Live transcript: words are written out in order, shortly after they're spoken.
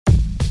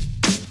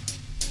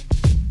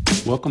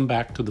Welcome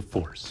back to The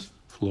Force,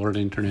 Florida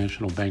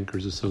International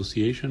Bankers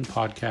Association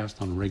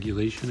podcast on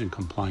regulation and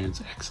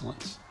compliance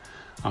excellence.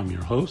 I'm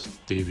your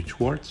host, David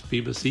Schwartz,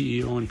 FIBA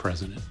CEO and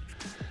President.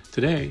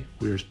 Today,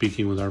 we are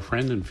speaking with our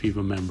friend and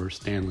FIBA member,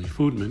 Stanley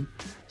Foodman,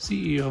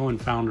 CEO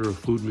and founder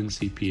of Foodman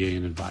CPA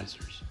and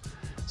Advisors.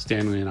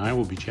 Stanley and I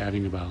will be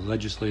chatting about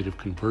legislative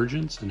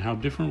convergence and how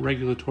different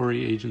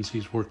regulatory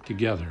agencies work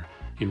together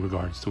in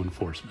regards to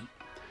enforcement.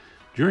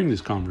 During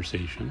this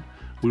conversation,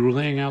 we were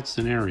laying out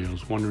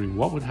scenarios wondering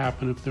what would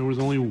happen if there was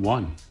only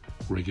one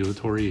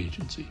regulatory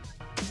agency.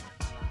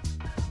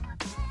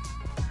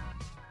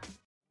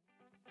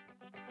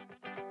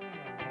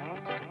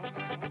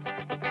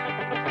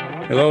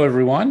 Hello,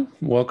 everyone.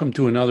 Welcome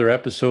to another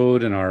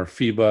episode in our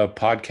FIBA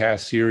podcast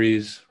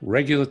series,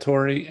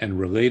 Regulatory and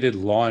Related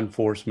Law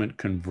Enforcement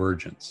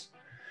Convergence.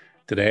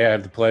 Today, I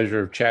have the pleasure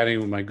of chatting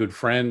with my good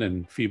friend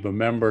and FIBA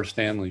member,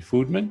 Stanley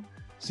Foodman,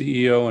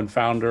 CEO and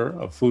founder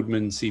of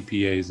Foodman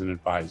CPAs and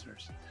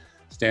Advisors.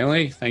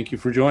 Stanley, thank you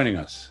for joining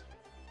us.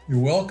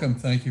 You're welcome.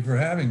 Thank you for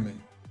having me.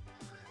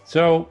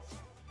 So,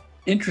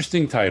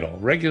 interesting title,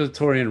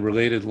 Regulatory and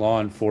Related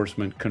Law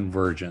Enforcement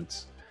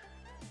Convergence.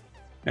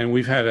 And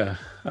we've had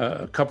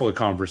a couple of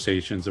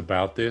conversations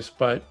about this,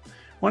 but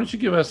why don't you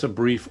give us a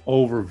brief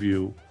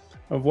overview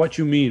of what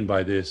you mean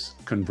by this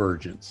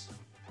convergence?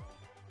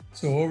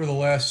 So over the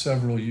last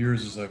several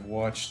years, as I've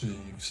watched the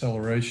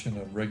acceleration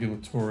of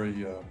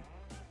regulatory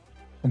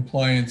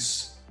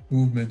compliance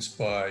movements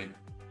by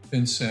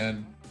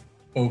FinCEN,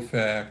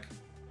 OFAC,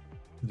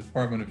 the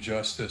Department of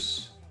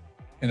Justice,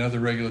 and other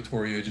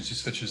regulatory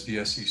agencies such as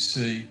the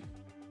SEC,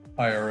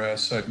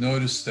 IRS, I've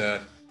noticed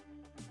that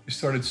we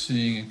started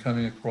seeing and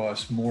coming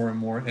across more and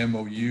more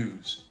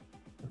MOUs,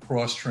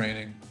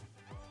 cross-training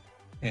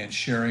and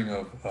sharing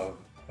of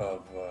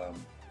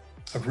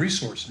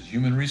resources,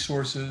 human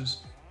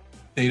resources,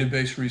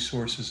 database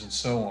resources, and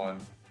so on,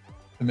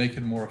 to make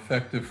it more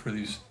effective for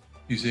these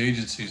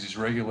agencies, these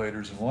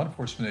regulators and law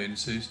enforcement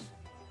agencies,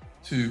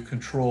 to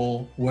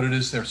control what it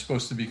is they're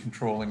supposed to be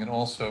controlling, and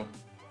also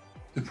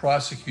to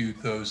prosecute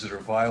those that are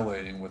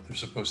violating what they're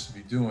supposed to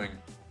be doing,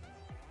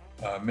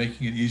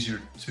 making it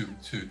easier to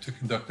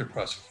conduct their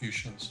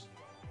prosecutions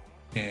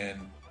and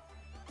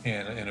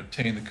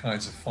obtain the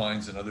kinds of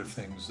fines and other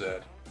things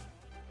that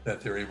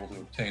they're able to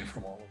obtain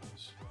from all of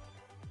this.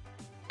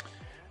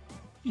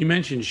 You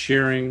mentioned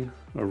sharing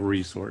of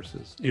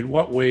resources. In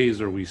what ways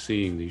are we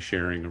seeing the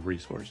sharing of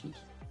resources?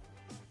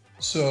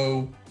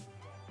 So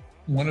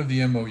one of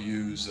the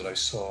MOUs that I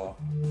saw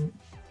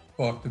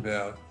talked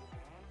about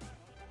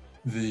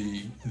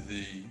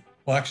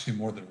well, actually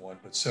more than one,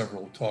 but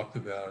several talked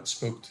about and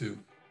spoke to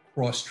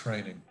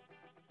cross-training.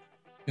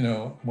 You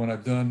know, when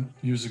I've done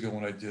years ago,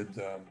 when I did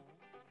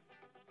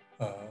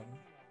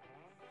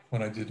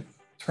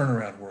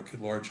turnaround work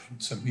at large,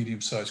 some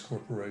medium-sized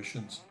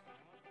corporations,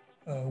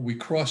 we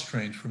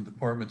cross-trained from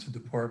department to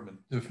department.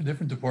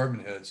 Different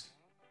department heads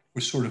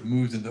were sort of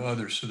moved into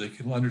others so they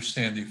could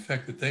understand the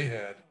effect that they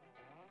had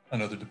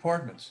on other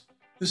departments.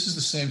 This is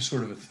the same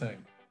sort of a thing.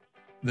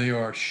 They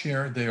are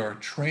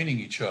training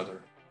each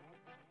other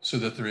so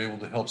that they're able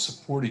to help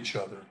support each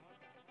other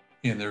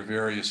in their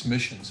various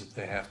missions that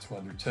they have to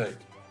undertake.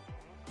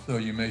 So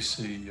you may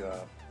see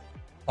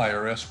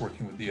IRS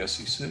working with the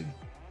SEC.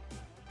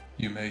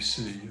 You may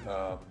see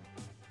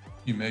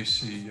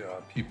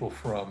people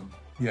from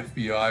the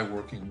FBI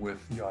working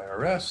with the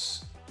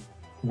IRS,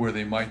 where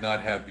they might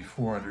not have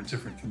before under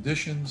different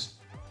conditions.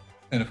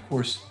 And of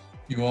course,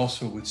 you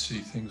also would see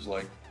things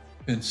like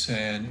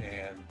FinCEN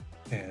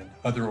and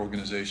other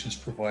organizations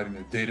providing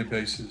their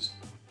databases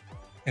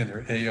and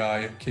their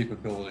AI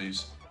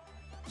capabilities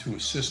to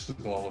assist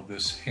with all of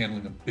this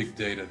handling of big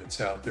data that's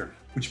out there,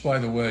 which, by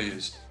the way,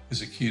 is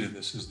a key to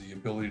this, is the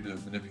ability to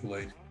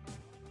manipulate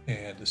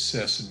and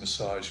assess and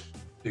massage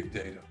big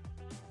data.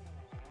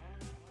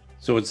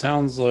 So it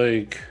sounds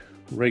like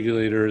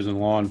regulators and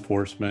law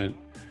enforcement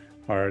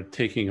are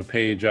taking a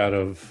page out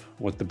of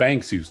what the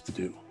banks used to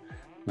do.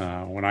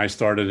 When I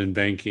started in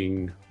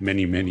banking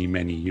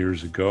many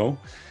years ago,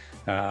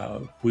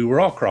 we were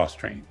all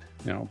cross-trained.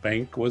 You know,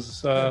 bank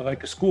was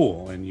like a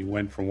school, and you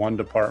went from one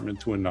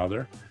department to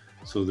another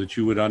so that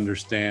you would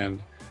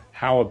understand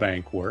how a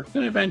bank worked.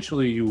 And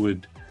eventually you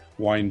would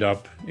wind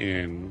up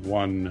in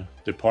one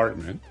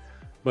department,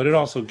 but it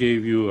also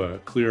gave you a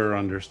clearer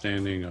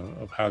understanding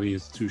of how the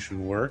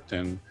institution worked.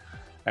 And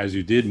as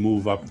you did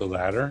move up the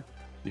ladder,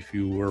 if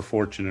you were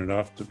fortunate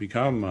enough to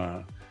become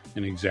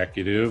an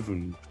executive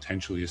and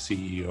potentially a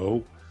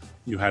CEO,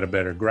 you had a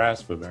better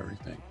grasp of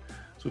everything.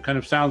 So it kind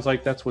of sounds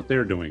like that's what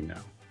they're doing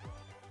now.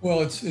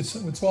 Well,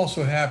 it's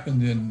also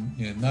happened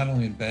in not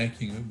only in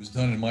banking. It was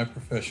done in my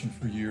profession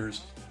for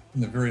years in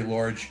the very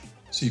large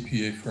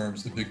CPA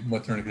firms,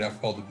 what they're now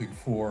called the Big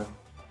Four,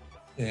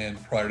 and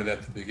prior to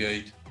that the Big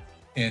Eight,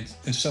 and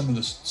some of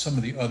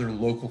the other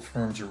local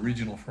firms or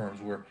regional firms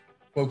where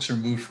folks are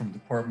moved from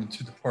department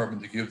to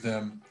department to give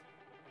them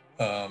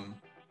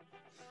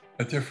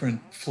a different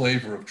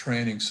flavor of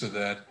training so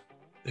that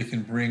they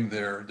can bring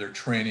their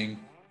training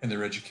and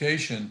their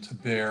education to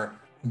bear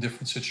in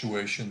different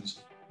situations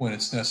when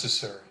it's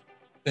necessary.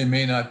 They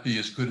may not be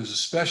as good as a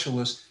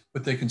specialist,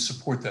 but they can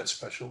support that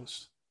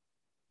specialist.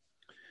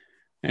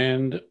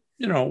 And,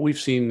 we've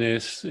seen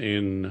this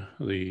in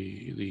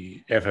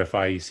the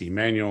FFIEC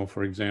manual,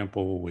 for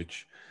example,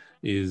 which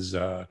is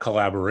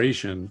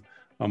collaboration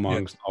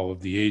amongst all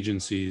of the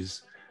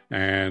agencies.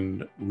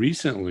 And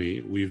recently,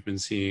 we've been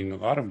seeing a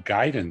lot of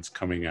guidance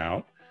coming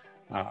out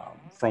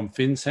from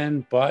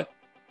FinCEN, but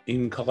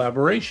in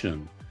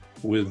collaboration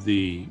with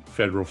the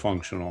federal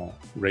functional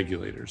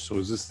regulators. So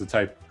is this the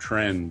type of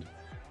trend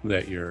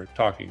that you're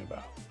talking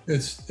about?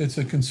 It's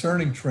a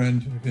concerning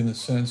trend in the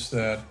sense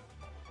that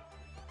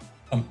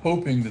I'm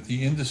hoping that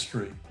the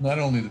industry, not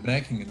only the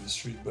banking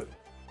industry, but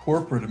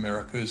corporate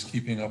America is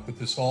keeping up with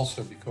this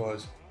also,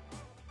 because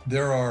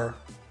there are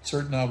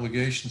certain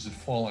obligations that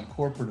fall on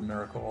corporate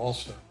America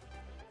also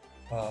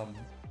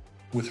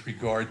with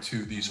regard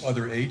to these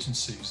other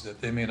agencies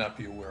that they may not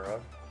be aware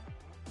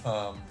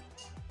of.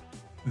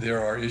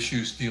 There are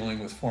issues dealing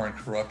with foreign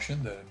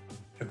corruption that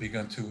have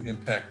begun to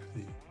impact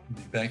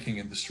the banking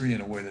industry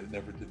in a way that it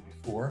never did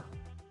before.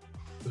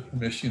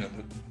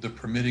 The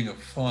permitting of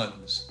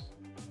funds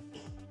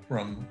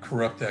from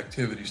corrupt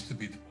activities to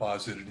be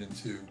deposited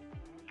into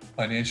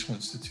financial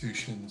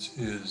institutions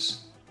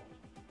is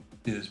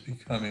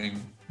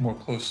becoming more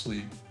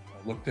closely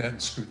looked at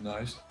and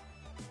scrutinized.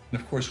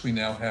 And of course, we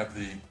now have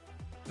the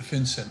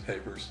FinCEN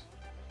papers,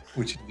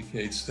 which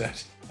indicates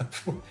that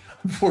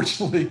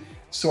unfortunately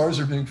SARs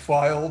are being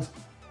filed,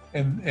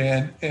 and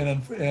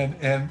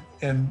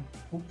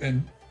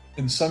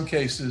in some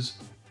cases,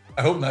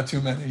 I hope not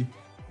too many,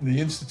 the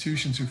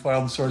institutions who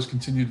filed the SARs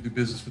continue to do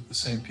business with the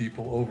same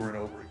people over and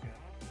over again.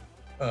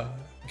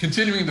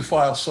 Continuing to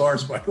file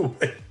SARs, by the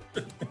way.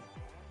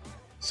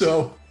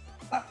 So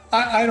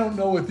I don't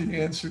know what the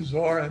answers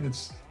are, and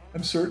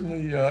I'm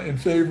certainly in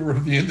favor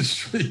of the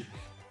industry,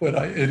 but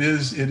it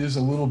is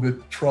a little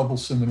bit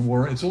troublesome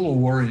and it's a little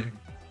worrying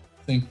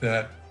to think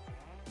that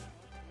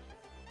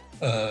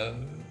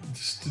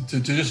to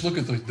just look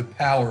at the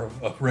power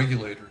of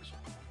regulators,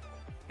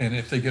 and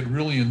if they get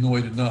really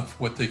annoyed enough,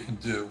 what they can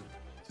do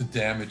to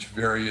damage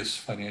various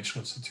financial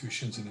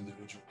institutions and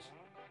individuals.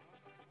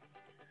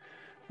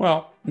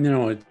 Well,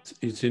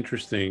 it's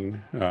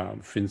interesting.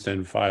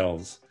 FinCEN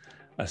files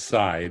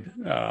aside,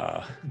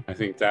 I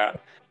think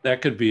that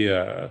could be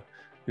a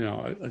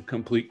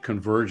complete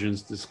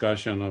convergence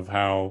discussion of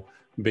how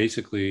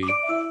basically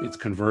it's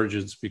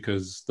convergence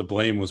because the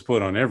blame was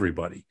put on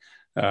everybody.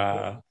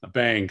 The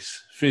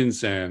banks,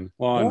 FinCEN,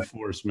 law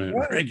enforcement,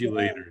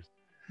 regulators.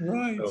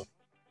 Right.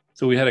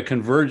 So we had a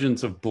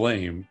convergence of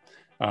blame.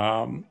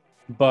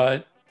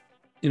 But,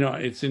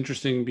 it's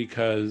interesting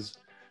because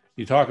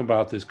you talk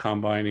about this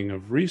combining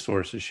of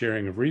resources,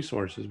 sharing of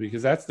resources,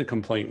 because that's the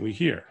complaint we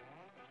hear,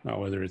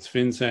 whether it's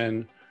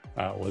FinCEN,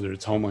 whether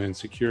it's Homeland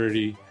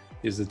Security,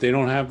 is that they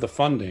don't have the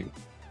funding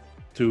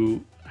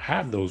to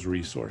have those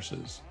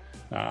resources.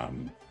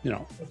 That's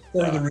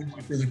part of the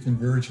reason for the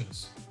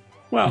convergence.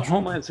 Well,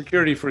 Homeland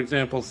Security, for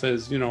example,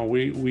 says,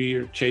 we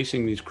are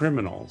chasing these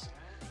criminals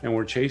and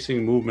we're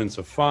chasing movements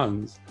of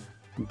funds,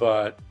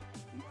 but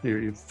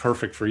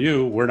perfect for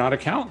you. We're not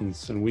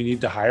accountants and we need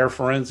to hire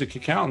forensic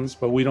accountants,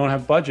 but we don't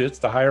have budgets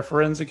to hire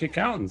forensic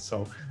accountants.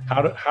 So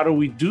how do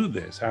we do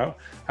this? How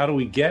do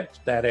we get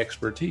that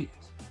expertise?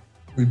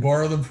 We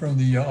borrow them from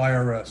the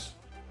IRS.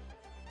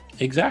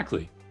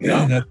 Exactly.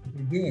 Yeah, that's what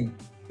they're doing.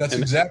 That's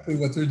exactly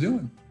what they're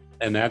doing.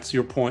 And that's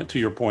your point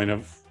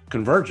of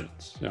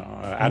convergence,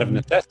 out of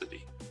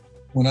necessity.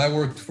 When I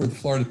worked for the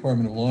Florida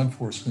Department of Law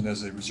Enforcement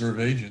as a reserve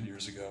agent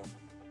years ago,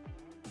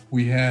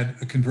 we had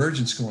a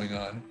convergence going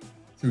on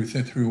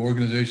through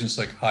organizations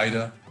like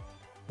HIDA,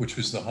 which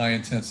was the high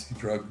intensity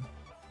drug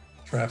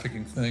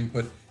trafficking thing.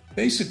 But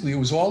basically, it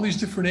was all these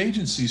different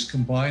agencies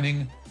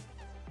combining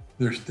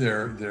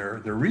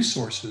their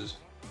resources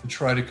to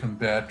try to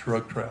combat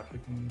drug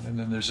trafficking. And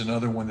then there's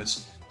another one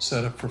that's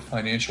set up for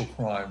financial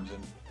crimes,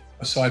 and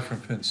aside from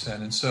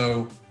FinCEN. And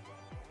so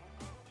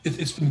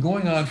it's been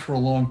going on for a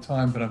long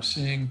time, but I'm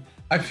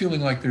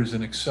feeling like there's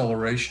an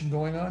acceleration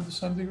going on to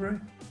some degree.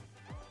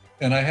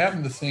 And I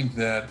happen to think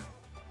that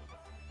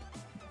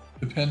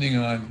depending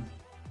on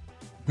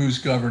who's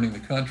governing the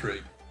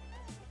country,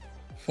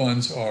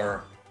 funds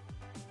are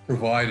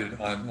provided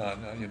on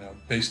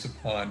based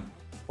upon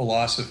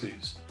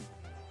philosophies.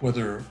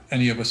 Whether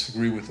any of us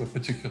agree with a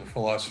particular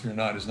philosophy or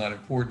not is not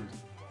important.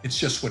 It's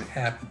just what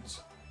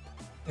happens,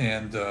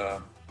 and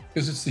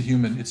because it's the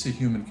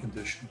human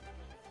condition.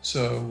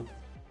 So,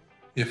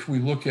 if we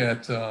look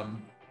at,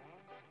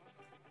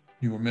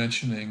 you were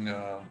mentioning,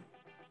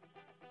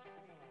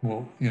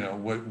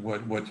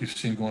 what you've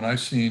seen going. I've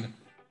seen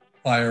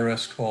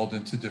IRS called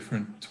into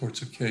different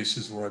sorts of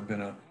cases where I've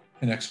been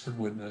an expert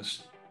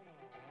witness.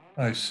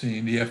 I've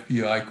seen the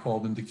FBI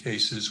called into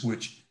cases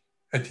which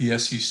at the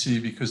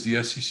SEC, because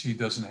the SEC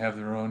doesn't have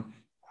their own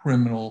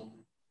criminal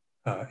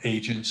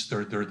agents,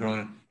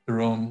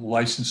 their own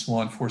licensed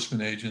law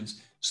enforcement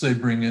agents, so they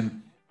bring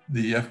in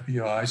the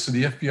FBI. So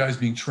the FBI is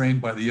being trained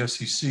by the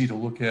SEC to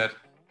look at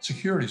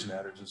securities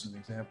matters, as an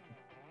example.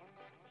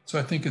 So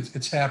I think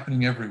it's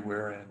happening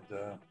everywhere,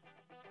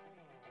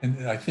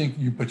 and I think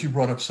you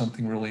brought up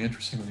something really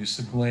interesting when you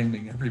said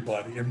blaming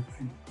everybody,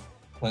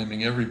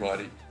 blaming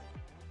everybody.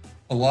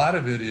 A lot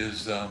of it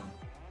is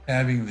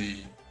having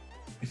the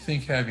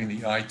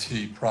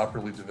IT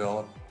properly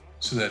developed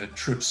so that it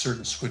trips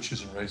certain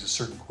switches and raises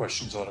certain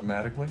questions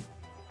automatically.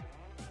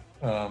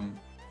 I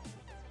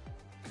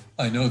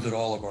know that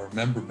all of our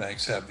member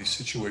banks have these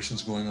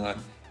situations going on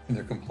in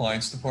their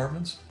compliance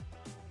departments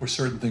where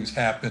certain things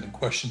happen and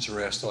questions are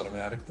asked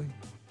automatically.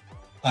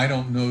 I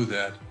don't know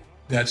that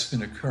that's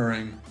been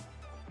occurring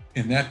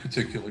in that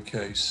particular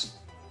case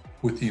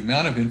with the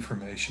amount of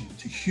information,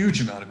 the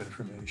huge amount of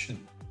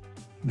information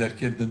that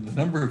get the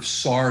number of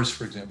SARs,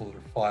 for example, that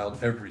are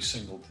filed every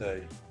single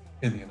day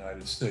in the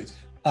United States.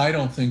 I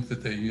don't think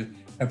that they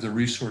have the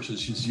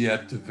resources as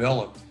yet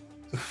developed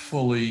to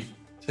fully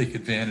take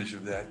advantage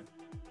of that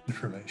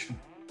information.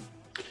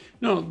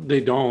 No,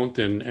 they don't,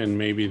 and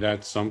maybe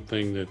that's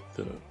something that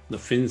the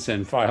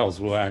FinCEN files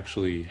will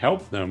actually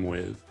help them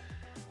with,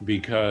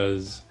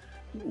 because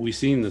we've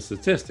seen the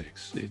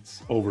statistics.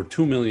 It's over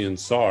 2 million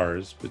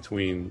SARs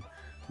between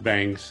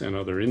banks and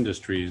other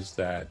industries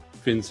that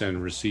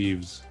FinCEN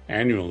receives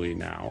annually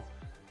now.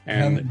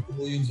 And how many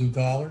billions of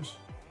dollars?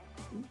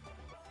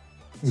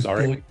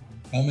 Sorry?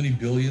 How many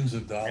billions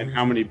of dollars? And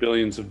how many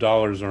billions of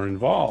dollars are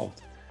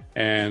involved?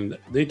 And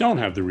they don't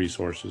have the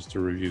resources to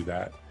review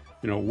that.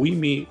 We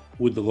meet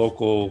with the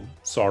local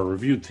SAR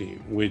review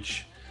team,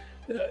 which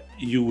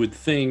you would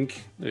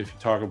think, if you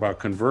talk about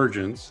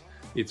convergence,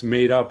 it's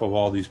made up of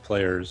all these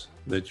players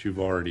that you've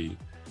already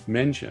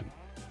mentioned.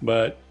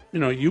 But,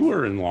 you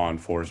were in law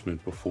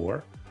enforcement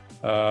before.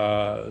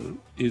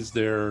 Is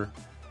there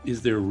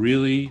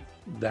really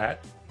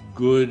that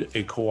good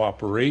a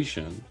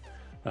cooperation?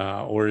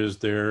 Or is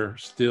there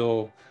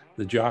still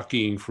the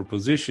jockeying for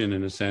position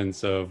in a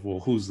sense of, well,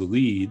 who's the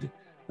lead?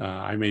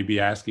 I may be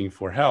asking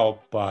for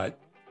help, but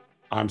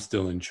I'm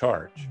still in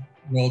charge.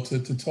 Well,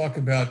 to talk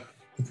about,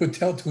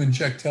 to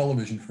inject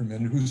television for a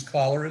minute, whose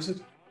collar is it?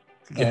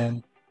 Yeah.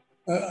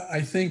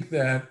 I think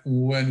that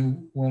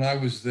when I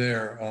was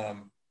there,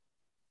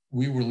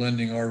 we were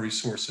lending our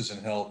resources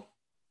and help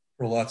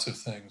for lots of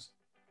things.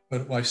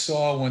 But I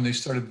saw when they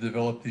started to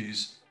develop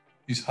these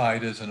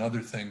HIDAs and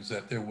other things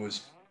that there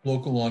was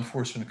local law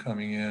enforcement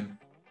coming in.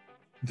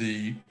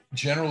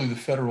 Generally the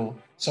federal,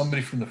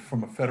 somebody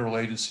from a federal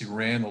agency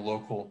ran the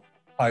local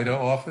HIDA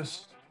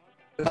office.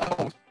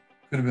 Could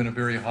have been a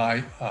very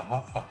high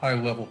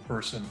level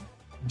person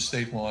from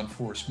state law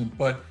enforcement,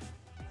 but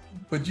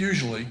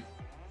usually,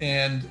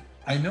 and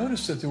I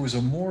noticed that there was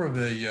more of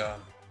a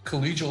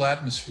collegial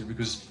atmosphere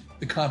because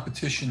the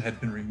competition had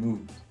been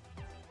removed.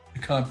 The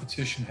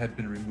competition had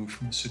been removed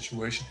from the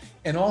situation,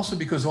 and also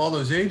because all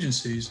those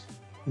agencies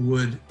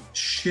would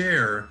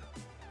share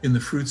in the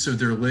fruits of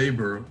their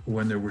labor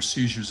when there were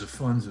seizures of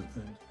funds and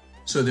things.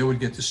 So they would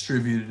get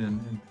distributed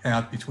and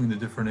out between the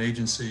different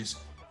agencies.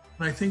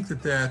 And I think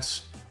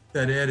that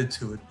added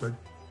to it. But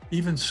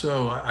even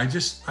so,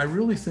 I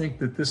really think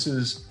that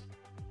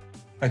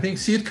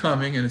see it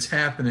coming, and it's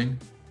happening.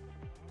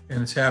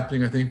 And it's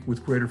happening, I think,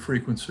 with greater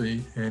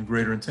frequency and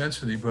greater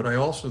intensity. But I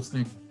also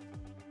think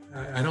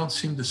I don't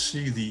seem to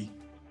see the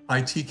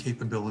IT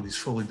capabilities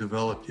fully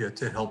developed yet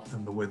to help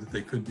them the way that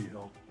they could be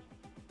helped.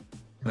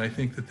 And I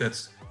think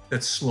that's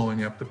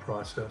slowing up the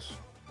process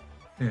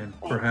and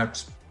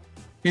perhaps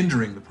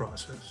hindering the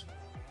process.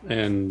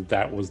 And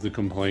that was the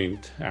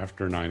complaint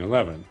after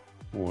 9/11,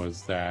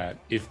 was that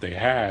if they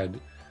had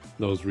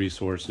those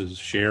resources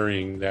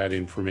sharing that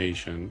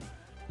information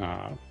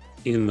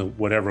in the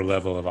whatever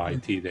level of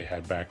IT they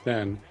had back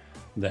then,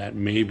 that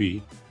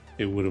maybe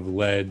it would have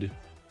led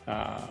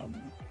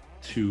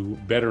to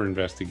better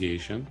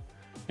investigation,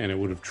 and it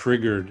would have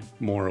triggered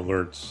more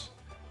alerts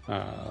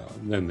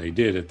than they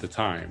did at the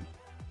time.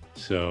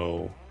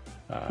 So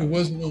it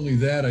wasn't only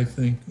that, I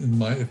think,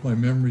 if my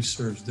memory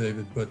serves,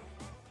 David, but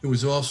it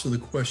was also the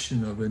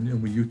question of,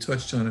 and you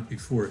touched on it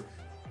before,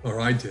 or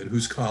I did,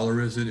 whose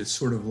collar is it? It's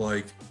sort of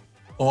like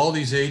all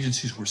these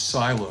agencies were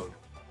siloed.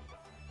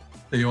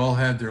 They all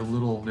had their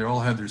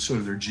sort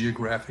of their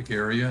geographic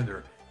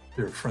area,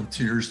 their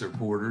frontiers, their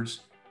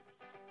borders.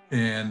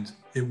 And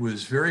it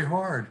was very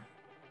hard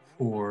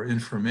for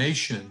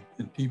information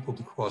and people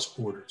to cross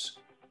borders.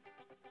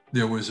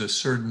 There was a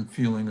certain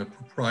feeling of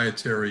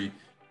proprietary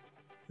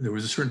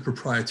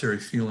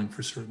feeling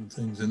for certain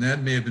things. And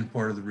that may have been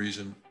part of the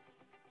reason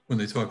when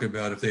they talk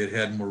about if they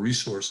had more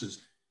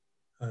resources,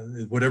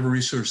 whatever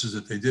resources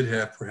that they did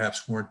have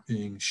perhaps weren't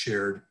being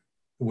shared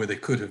the way they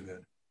could have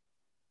been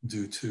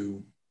due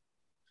to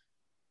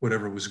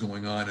whatever was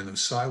going on in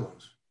those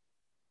silos.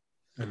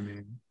 I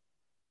mean,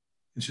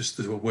 it's just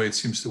the way it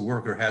seems to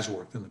work or has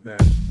worked in the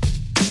past.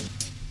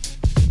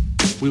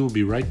 We will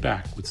be right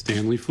back with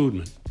Stanley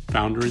Foodman,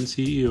 founder and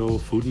CEO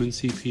of Foodman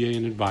CPA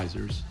and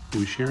Advisors,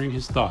 who is sharing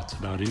his thoughts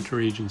about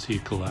interagency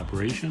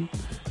collaboration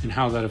and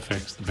how that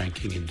affects the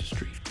banking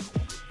industry.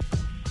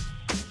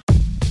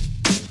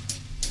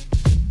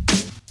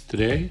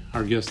 Today,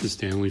 our guest is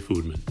Stanley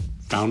Foodman,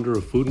 founder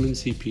of Foodman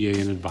CPA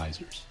and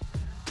Advisors.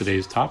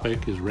 Today's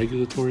topic is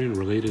regulatory and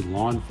related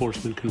law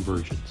enforcement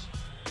convergence.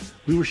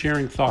 We were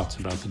sharing thoughts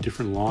about the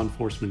different law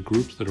enforcement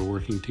groups that are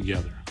working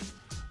together.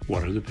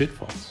 What are the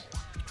pitfalls?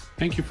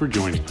 Thank you for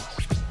joining us.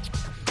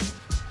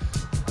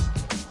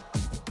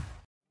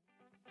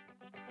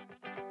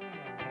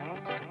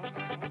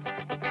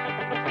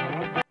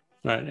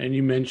 Right, and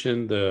you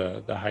mentioned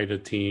the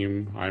HIDA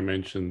team. I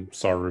mentioned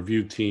SAR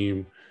review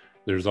team.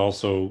 There's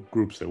also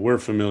groups that we're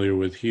familiar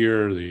with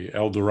here, the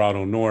El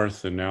Dorado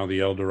North and now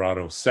the El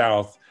Dorado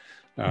South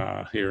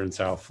here in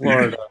South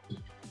Florida,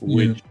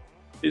 which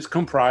is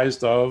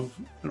comprised of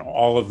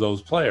all of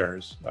those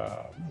players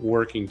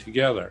working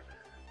together.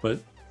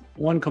 But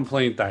one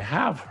complaint I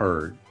have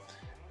heard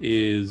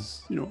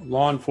is,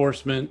 law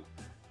enforcement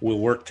will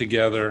work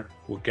together,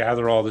 we'll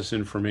gather all this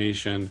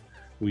information,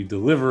 we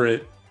deliver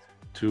it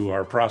to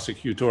our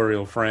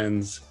prosecutorial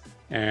friends,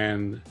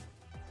 and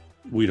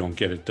we don't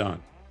get it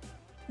done.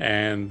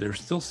 And there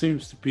still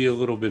seems to be a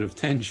little bit of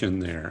tension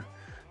there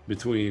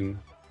between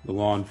the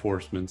law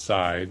enforcement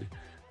side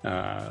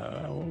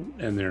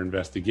and their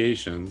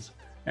investigations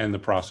and the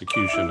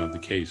prosecution of the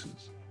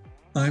cases.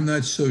 I'm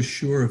not so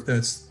sure if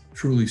that's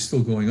truly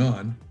still going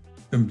on.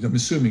 I'm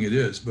assuming it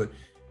is, but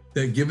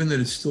given that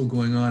it's still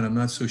going on, I'm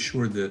not so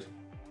sure that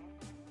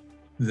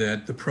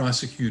the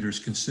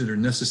prosecutors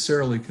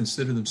necessarily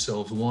consider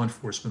themselves law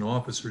enforcement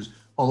officers,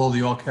 although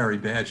they all carry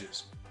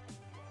badges.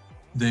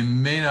 They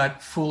may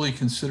not fully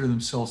consider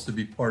themselves to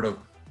be part of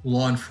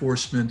law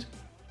enforcement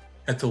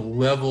at the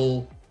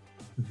level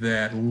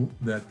that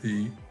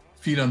the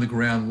feet on the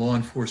ground law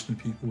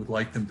enforcement people would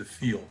like them to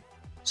feel.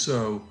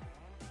 So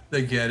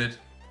they get it.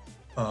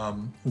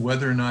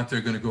 Whether or not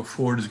they're going to go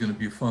forward is going to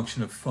be a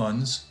function of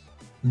funds,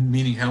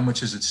 meaning how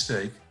much is at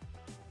stake,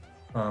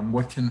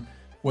 what can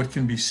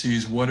be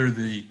seized,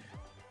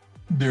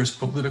 there's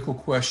political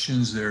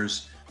questions,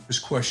 there's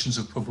questions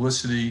of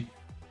publicity.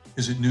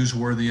 Is it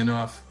newsworthy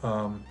enough?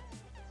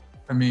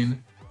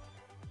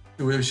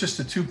 It was just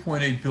a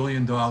 $2.8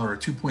 billion or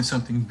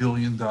 $2-point-something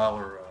billion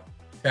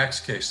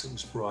tax case that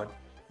was brought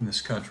in this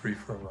country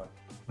from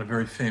a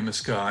very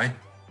famous guy.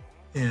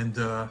 And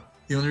the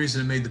only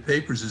reason it made the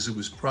papers is it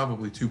was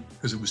probably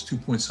because it was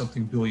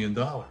 $2-point-something billion.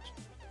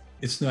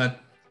 It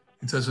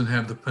doesn't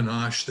have the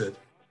panache that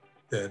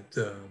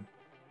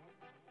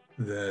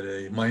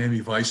a Miami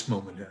Vice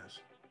moment has.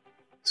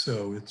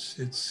 So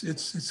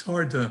it's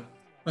hard to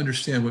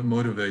understand what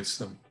motivates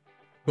them.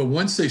 But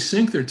once they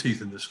sink their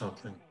teeth into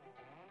something,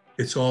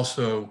 it's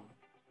also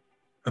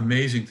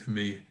amazing to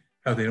me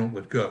how they don't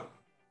let go.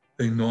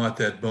 They gnaw at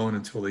that bone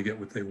until they get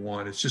what they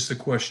want. It's just a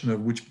question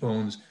of which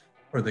bones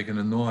are they going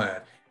to gnaw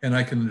at. And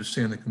I can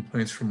understand the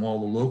complaints from all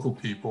the local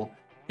people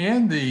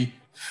and the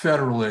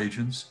federal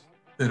agents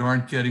that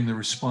aren't getting the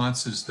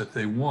responses that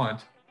they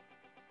want.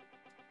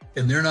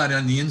 And they're not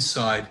on the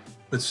inside,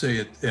 let's say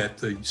at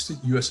the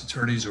U.S.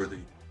 attorneys or the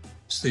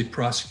state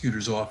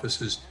prosecutors'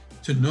 offices,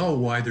 to know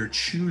why they're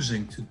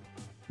choosing to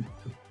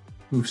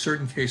move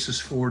certain cases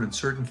forward and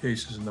certain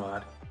cases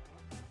not,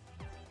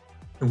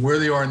 and where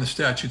they are in the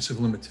statutes of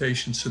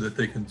limitations so that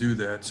they can do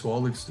that, so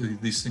all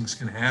these things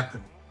can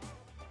happen.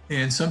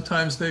 And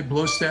sometimes they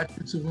blow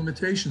statutes of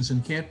limitations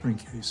and can't bring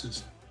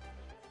cases,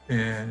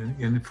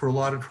 and for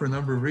a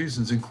number of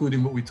reasons,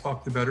 including what we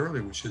talked about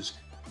earlier, which is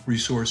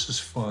resources,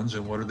 funds,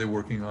 and what are they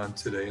working on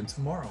today and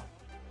tomorrow?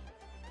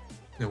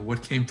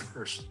 What came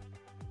first?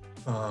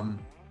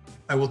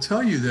 I will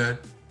tell you that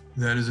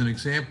as an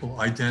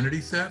example, identity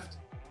theft,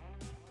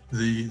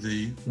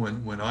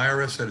 when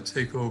IRS had to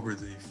take over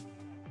the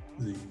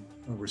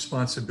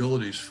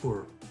responsibilities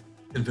for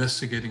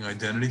investigating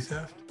identity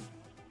theft,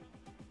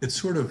 it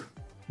sort of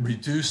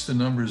reduced the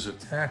numbers of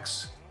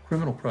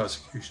criminal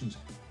prosecutions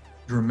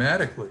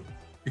dramatically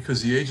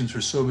because the agents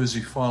were so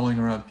busy following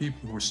around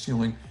people who were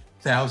stealing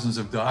thousands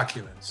of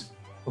documents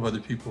of other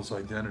people's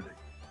identity.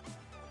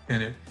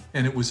 And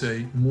it was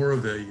more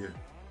of a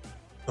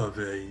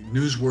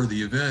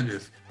newsworthy event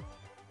if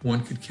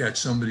one could catch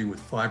somebody with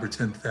 5,000 or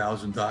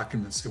 10,000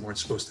 documents they weren't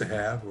supposed to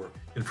have or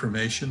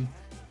information.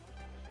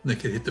 And they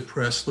could hit the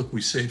press, look,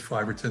 we saved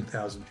 5,000 or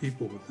 10,000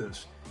 people with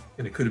this.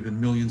 And it could have been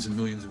millions and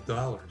millions of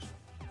dollars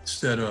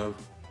instead of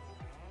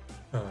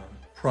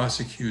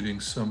prosecuting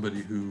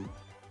somebody who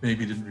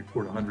maybe didn't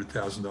report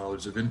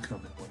 $100,000 of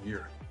income in 1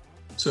 year.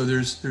 So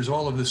there's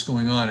all of this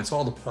going on. It's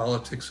all the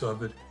politics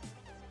of it.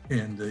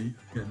 And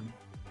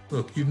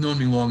look, you've known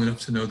me long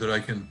enough to know that I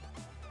can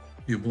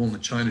be a bull in the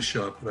china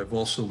shop, but I've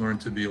also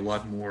learned to be a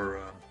lot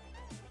more,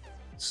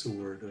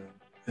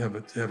 have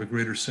a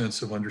greater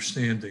sense of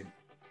understanding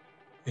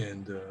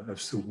and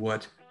as to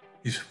what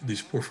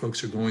these poor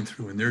folks are going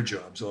through in their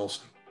jobs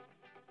also.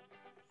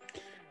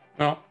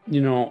 Well,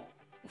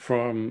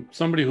 from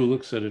somebody who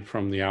looks at it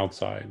from the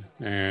outside,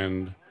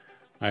 and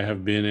I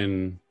have been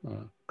in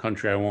a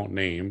country I won't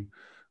name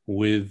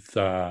with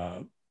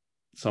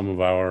some of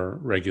our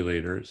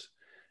regulators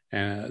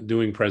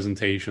doing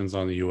presentations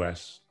on the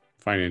U.S.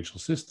 financial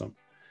system.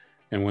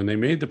 And when they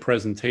made the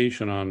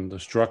presentation on the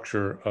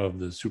structure of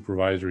the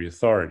supervisory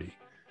authority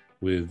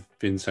with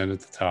FinCEN at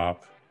the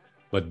top,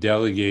 but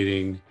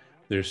delegating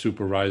their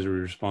supervisory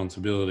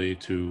responsibility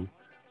to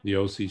the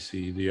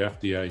OCC, the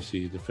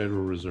FDIC, the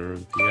Federal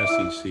Reserve,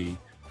 the SEC,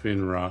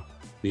 FINRA,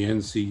 the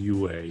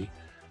NCUA,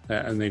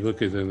 and they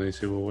look at it and they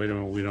say, well, wait a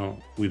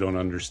minute, we don't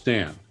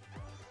understand.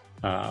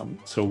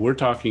 So we're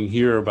talking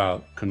here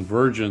about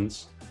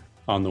convergence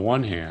on the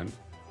one hand,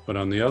 but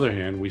on the other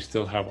hand, we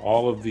still have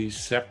all of these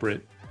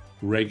separate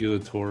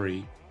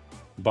regulatory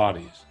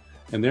bodies.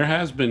 And there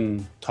has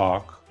been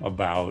talk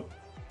about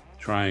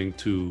trying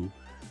to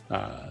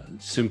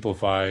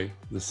simplify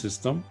the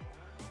system,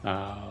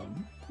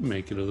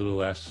 make it a little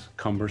less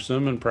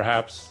cumbersome, and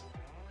perhaps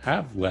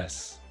have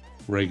less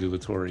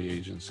regulatory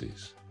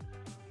agencies.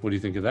 What do you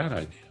think of that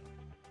idea?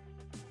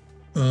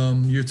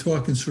 You're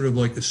talking sort of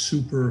like a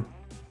super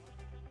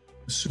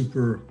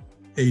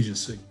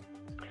agency.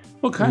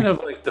 Well, kind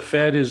of like the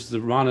Fed is the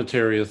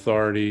monetary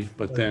authority,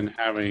 but then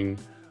having,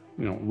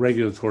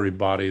 regulatory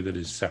body that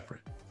is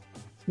separate.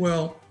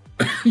 Well,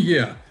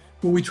 yeah.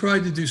 Well, we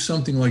tried to do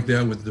something like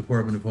that with the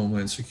Department of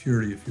Homeland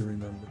Security, if you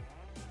remember,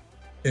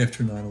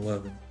 after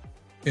 9/11,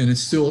 and it's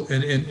still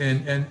and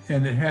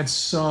it had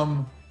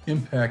some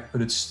impact,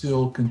 but it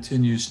still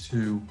continues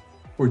to,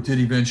 or did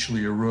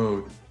eventually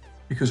erode,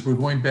 because we're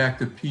going back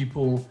to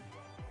people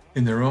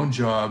in their own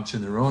jobs,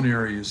 in their own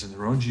areas, in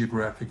their own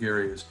geographic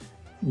areas.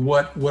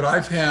 What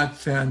I've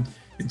found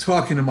in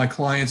talking to my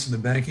clients in the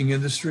banking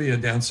industry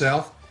down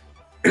south,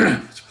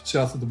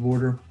 south of the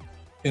border,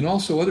 and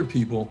also other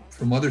people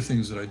from other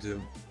things that I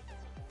do,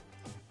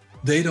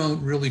 they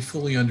don't really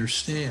fully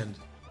understand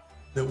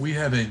that we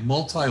have a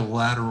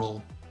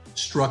multilateral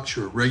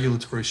structure,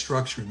 regulatory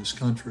structure in this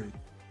country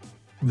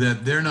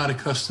that they're not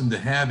accustomed to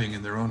having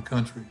in their own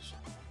countries.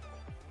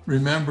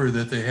 Remember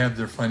that they have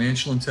their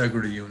financial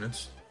integrity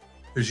units.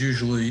 There's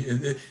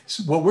usually,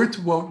 what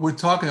we're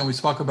talking about, we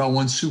talk about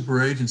one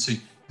super agency,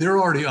 they're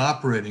already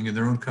operating in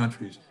their own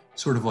countries,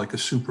 sort of like a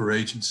super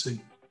agency.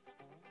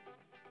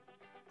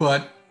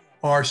 But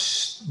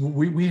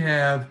we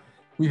have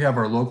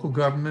our local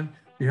government,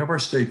 we have our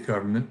state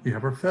government, we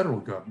have our federal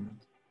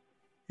government.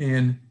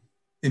 And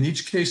in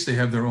each case, they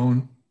have their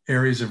own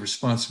areas of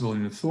responsibility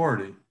and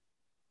authority.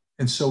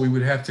 And so we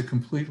would have to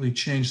completely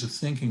change the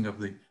thinking of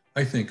the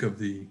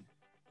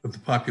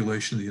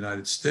population of the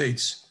United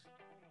States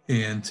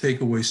and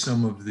take away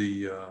some of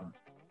the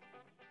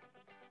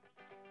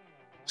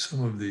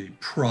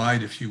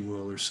pride, if you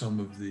will, or some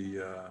of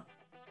the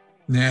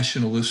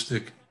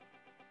nationalistic,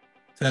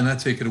 not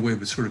take it away,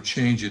 but sort of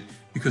change it.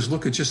 Because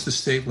look at just the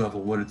state level,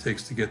 what it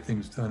takes to get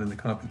things done in the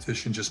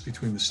competition just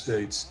between the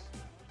states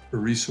for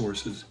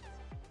resources.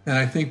 And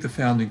I think the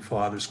founding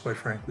fathers, quite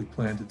frankly,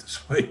 planned it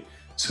this way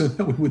so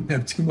that we wouldn't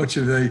have too much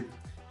of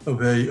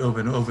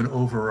an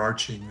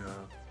overarching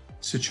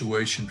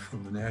situation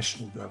from the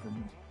national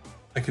government.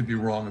 I could be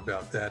wrong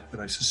about that, but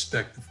I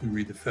suspect if we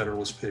read the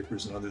Federalist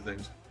Papers and other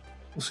things,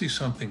 we'll see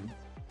something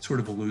sort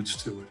of alludes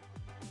to it.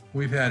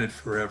 We've had it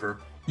forever.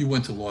 You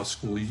went to law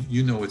school,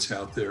 you know it's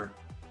out there.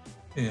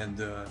 And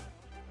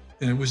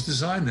it was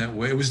designed that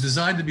way. It was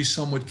designed to be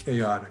somewhat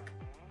chaotic,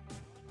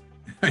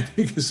 I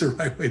think is the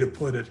right way to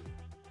put it.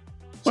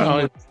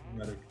 Well,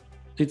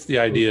 it's the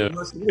idea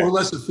or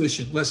less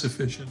efficient.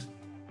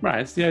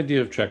 Right, it's the idea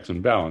of checks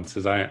and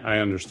balances. I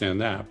understand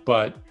that,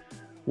 but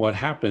what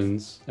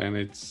happens, and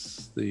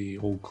it's the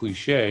whole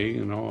cliche,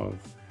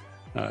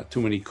 of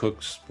too many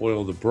cooks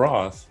spoil the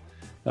broth.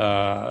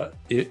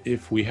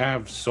 If we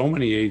have so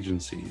many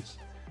agencies,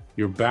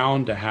 you're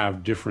bound to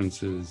have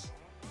differences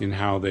in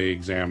how they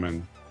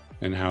examine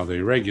and how they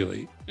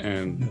regulate.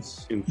 And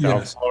in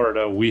South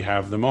Florida, we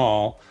have them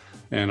all,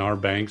 and our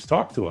banks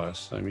talk to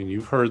us. I mean,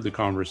 you've heard the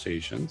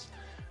conversations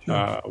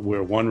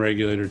where one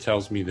regulator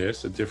tells me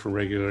this, a different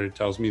regulator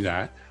tells me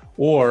that,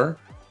 and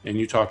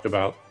you talked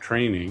about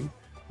training.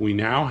 We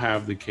now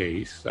have the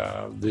case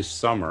this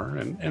summer,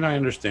 and I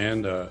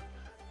understand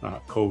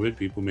COVID,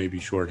 people may be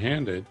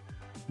shorthanded,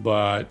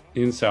 but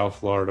in South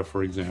Florida,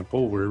 for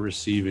example, we're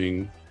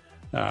receiving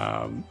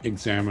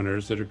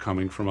examiners that are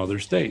coming from other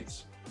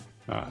states.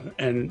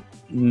 And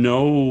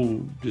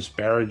no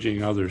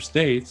disparaging other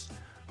states,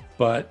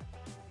 but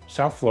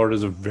South Florida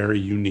is a very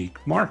unique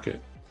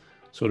market.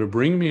 So to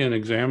bring me an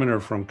examiner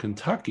from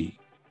Kentucky,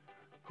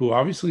 who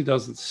obviously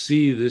doesn't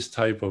see this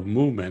type of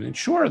movement, and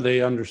sure,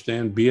 they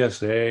understand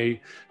BSA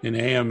and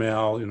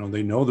AML,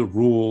 they know the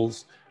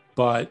rules,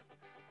 but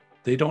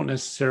they don't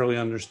necessarily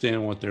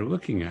understand what they're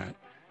looking at.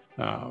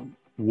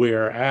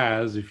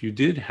 Whereas if you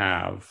did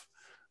have,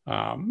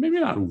 maybe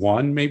not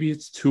one, maybe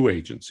it's two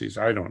agencies,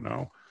 I don't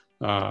know,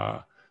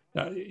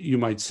 you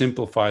might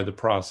simplify the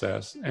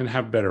process and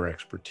have better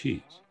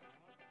expertise.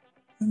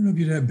 I don't know if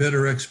you'd have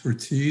better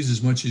expertise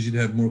as much as you'd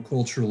have more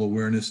cultural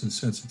awareness and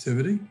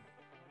sensitivity.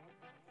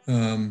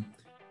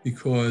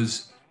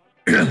 Because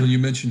when you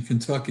mentioned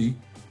Kentucky,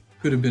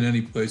 could have been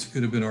any place, it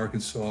could have been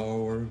Arkansas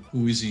or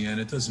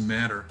Louisiana, it doesn't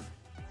matter,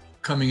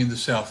 coming into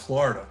South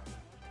Florida.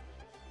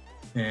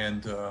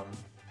 And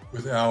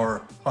with our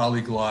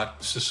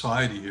polyglot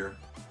society here,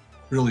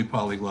 really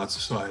polyglot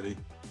society,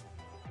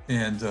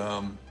 and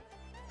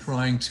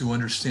trying to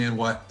understand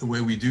the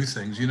way we do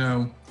things.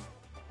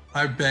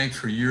 I banked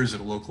for years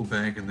at a local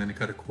bank, and then it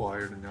got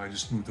acquired, and now I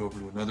just moved over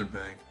to another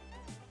bank.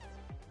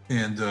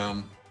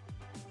 And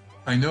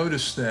I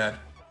noticed that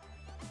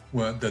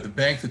the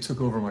bank that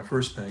took over my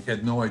first bank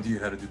had no idea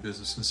how to do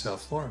business in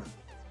South Florida.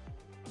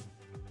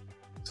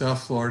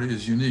 South Florida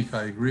is unique.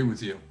 I agree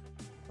with you.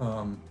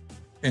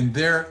 And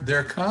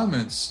their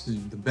comments,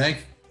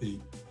 the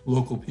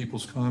local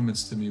people's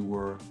comments to me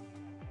were,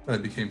 that I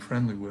became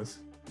friendly with,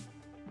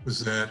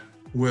 was that,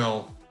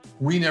 well,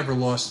 we never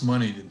lost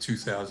money in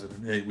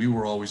 2008. We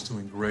were always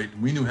doing great.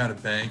 We knew how to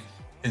bank,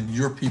 and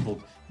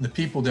the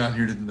people down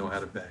here didn't know how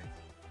to bank.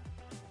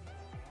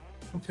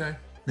 Okay,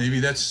 maybe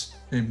there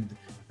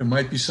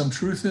might be some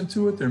truth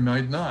into it, there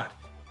might not.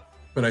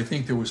 But I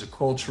think there was a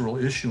cultural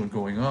issue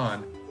going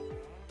on.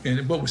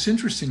 And what was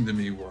interesting to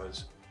me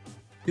was,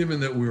 given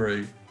that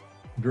we're a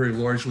very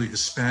largely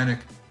Hispanic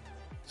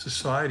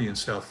society in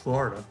South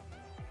Florida,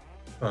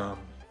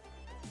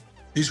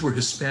 these were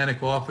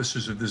Hispanic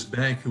officers of this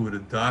bank who had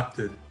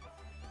adopted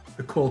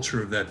the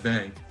culture of that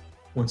bank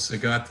once they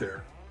got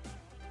there.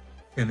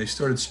 And they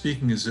started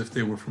speaking as if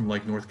they were from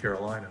like North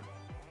Carolina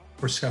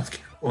or South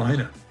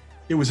Carolina.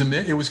 It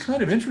was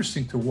kind of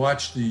interesting to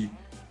watch the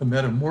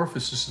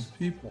metamorphosis of the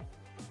people.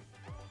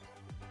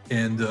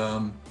 And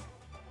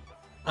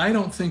I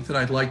don't think that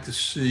I'd like to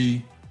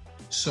see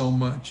so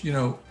much,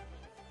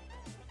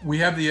 we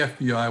have the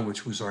FBI,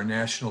 which was our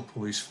national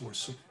police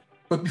force.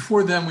 But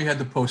before then, we had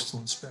the postal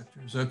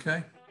inspectors,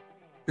 okay?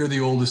 They're the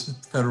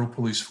oldest federal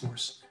police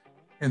force.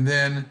 And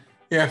then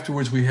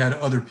afterwards, we had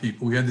other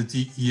people. We had the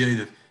DEA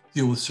to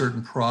deal with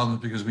certain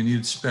problems because we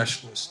needed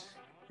specialists.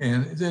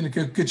 And then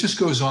it just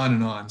goes on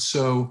and on.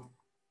 So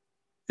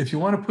if you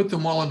want to put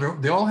them all under,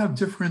 they all have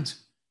different,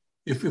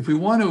 if we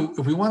want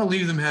to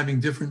leave them having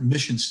different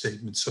mission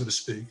statements, so to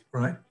speak,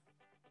 right?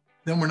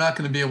 Then we're not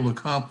going to be able to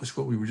accomplish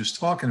what we were just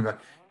talking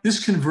about.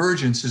 This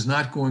convergence is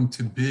not going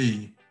to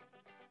be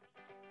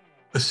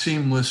a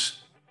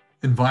seamless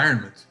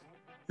environment.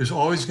 There's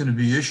always going to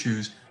be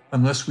issues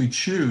unless we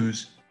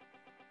choose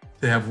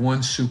to have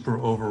one super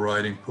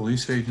overriding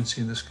police agency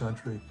in this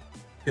country,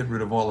 get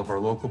rid of all of our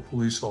local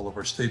police, all of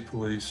our state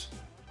police,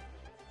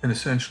 and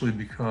essentially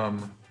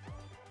become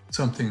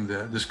something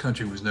that this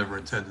country was never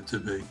intended to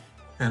be,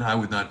 and I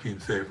would not be in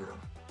favor of.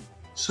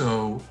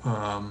 So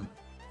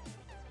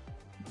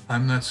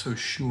I'm not so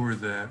sure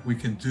that we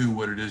can do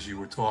what it is you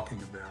were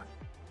talking about,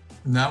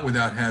 not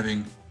without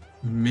having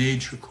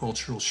major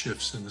cultural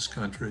shifts in this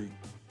country.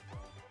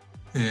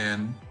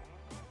 And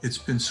it's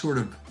been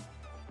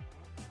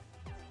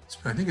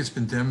I think it's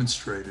been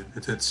demonstrated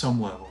at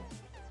some level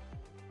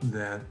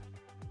that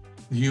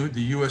the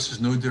U.S. is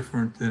no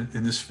different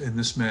in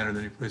this manner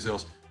than any place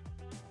else.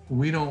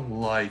 We don't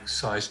like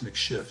seismic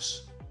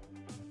shifts.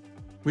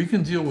 We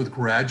can deal with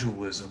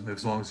gradualism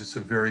as long as it's a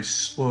very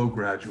slow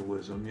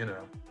gradualism,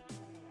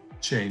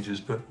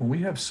 changes. But when we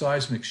have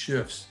seismic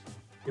shifts,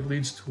 it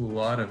leads to a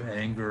lot of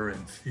anger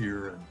and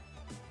fear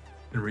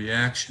and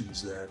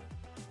reactions that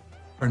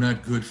are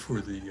not good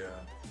for the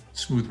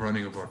smooth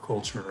running of our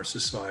culture and our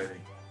society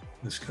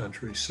in this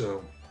country.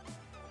 So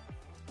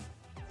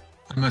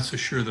I'm not so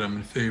sure that I'm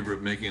in favor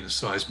of making a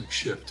seismic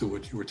shift to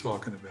what you were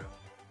talking about.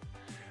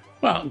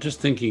 Well, just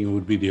thinking it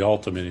would be the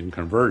ultimate in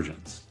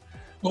convergence.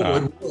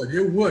 Oh,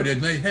 it would.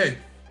 And they had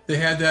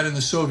that in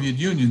the Soviet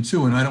Union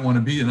too, and I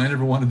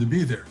never wanted to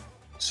be there.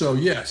 So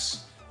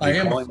yes, I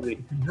am. Are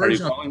you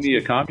calling me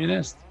a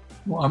communist?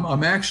 Well,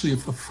 I'm actually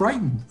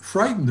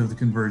frightened of the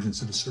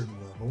convergence at a certain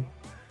level.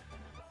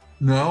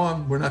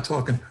 No, we're not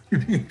talking about you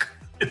being a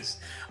communist.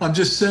 I'm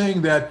just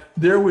saying that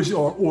there was,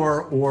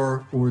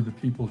 or the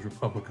People's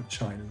Republic of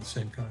China, the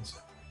same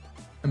concept.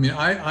 I mean,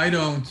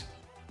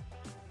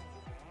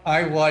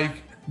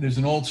 there's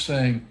an old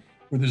saying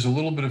where there's a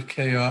little bit of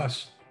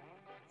chaos,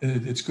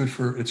 it's good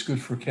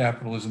for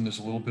capitalism.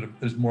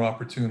 There's more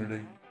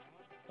opportunity.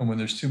 And when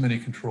there's too many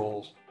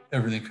controls,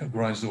 everything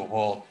grinds to a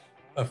halt.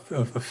 A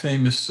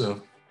famous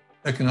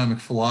economic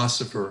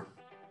philosopher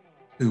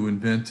who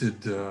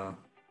invented the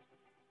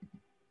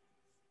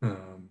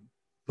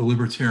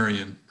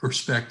libertarian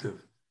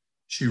perspective,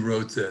 she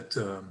wrote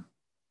that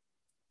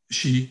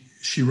she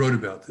wrote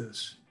about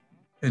this,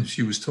 and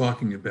she was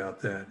talking about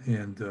that.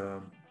 And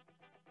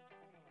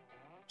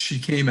she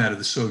came out of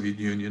the Soviet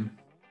Union,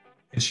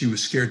 and she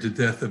was scared to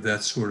death of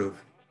that sort of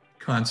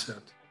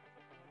concept.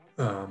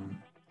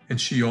 And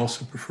she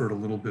also preferred a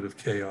little bit of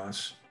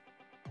chaos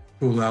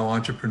to allow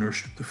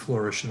entrepreneurship to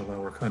flourish and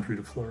allow our country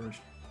to flourish.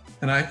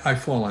 And I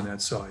fall on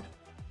that side.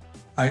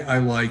 I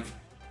like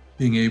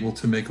being able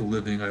to make a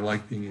living. I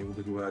like being able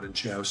to go out and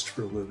joust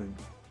for a living.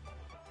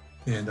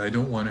 And I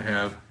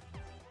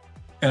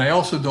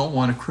also don't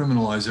want to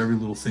criminalize every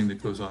little thing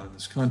that goes on in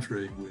this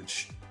country,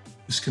 which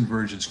this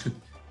convergence could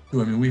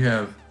do. I mean, we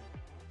have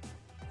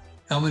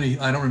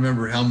I don't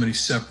remember how many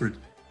separate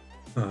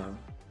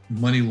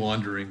money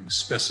laundering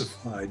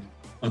specified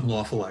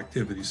unlawful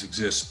activities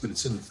exist, but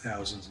it's in the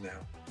thousands now.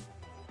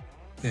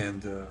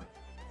 And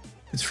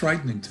it's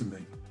frightening to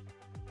me.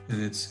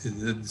 And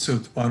so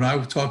when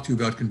I talked to you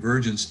about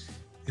convergence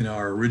in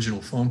our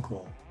original phone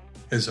call,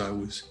 as I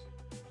was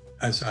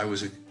as I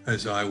was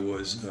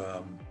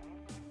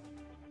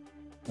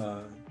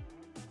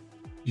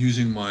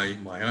using my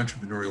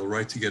entrepreneurial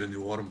right to get a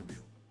new automobile.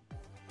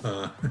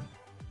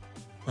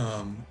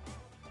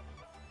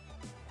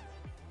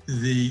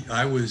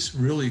 I was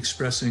really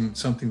expressing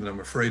something that I'm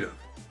afraid of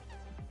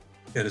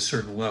at a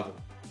certain level.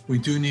 We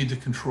do need to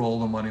control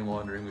the money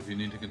laundering. We do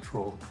need to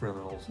control the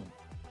criminals, and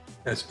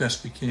as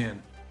best we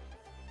can.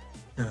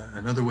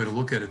 Another way to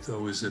look at it,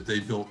 though, is that they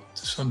built,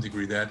 to some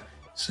degree, that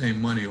same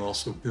money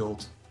also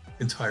built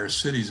entire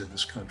cities in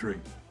this country.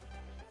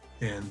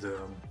 And the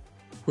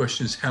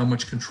question is, how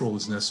much control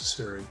is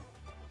necessary,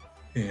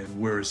 and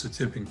where is the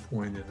tipping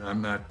point? And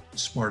I'm not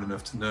smart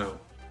enough to know.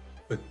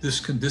 But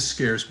this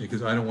scares me,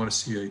 because I don't want to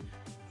see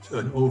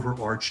an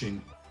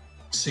overarching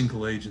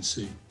single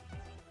agency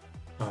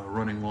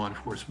running law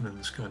enforcement in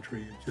this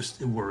country.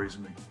 It worries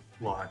me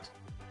a lot.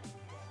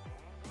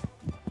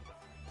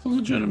 It's a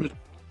legitimate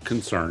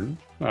concern.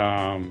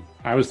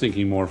 I was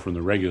thinking more from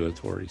the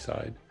regulatory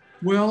side.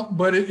 Well,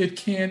 but it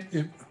can't.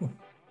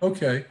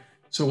 Okay,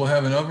 so we'll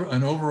have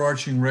an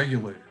overarching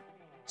regulator.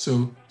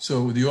 So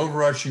the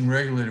overarching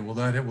regulator, will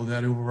that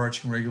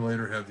overarching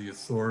regulator have the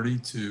authority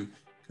to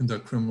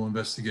conduct criminal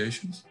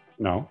investigations?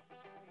 No,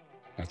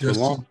 that's what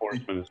law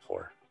enforcement is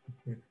for.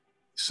 Okay.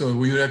 So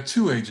we would have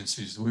two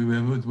agencies. We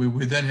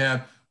would then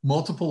have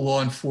multiple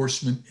law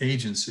enforcement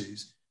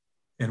agencies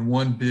and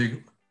one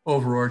big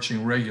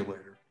overarching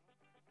regulator,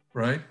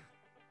 right?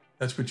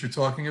 That's what you're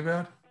talking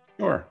about?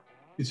 Sure.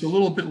 It's a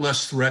little bit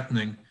less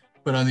threatening,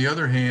 but on the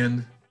other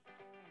hand,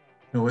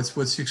 what's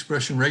the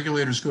expression?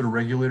 Regulators go to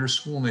regulator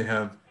school, and they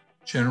have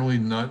generally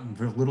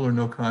little or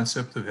no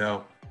concept of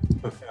how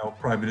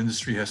private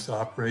industry has to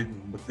operate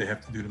and what they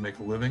have to do to make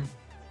a living.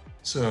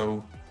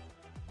 So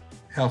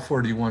how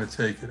far do you want to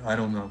take it? I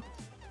don't know.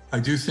 I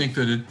do think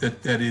that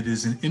it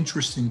is an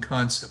interesting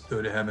concept,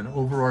 though, to have an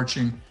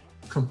overarching,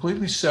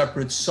 completely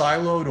separate,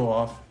 siloed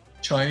off,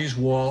 Chinese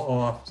wall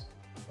off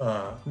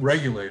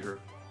regulator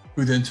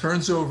who then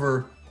turns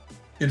over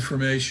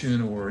information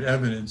or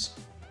evidence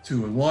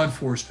to a law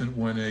enforcement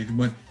when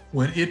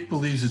it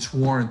believes it's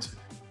warranted.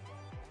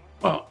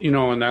 Well,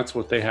 and that's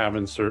what they have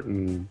in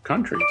certain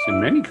countries,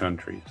 in many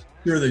countries.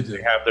 Sure they do.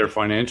 They have their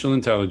financial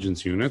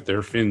intelligence unit,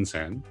 their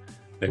FinCEN,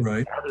 that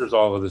right. gathers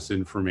all of this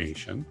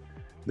information.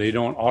 They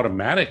don't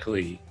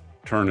automatically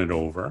turn it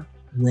over.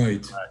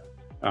 Right.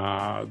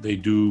 They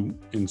do,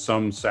 in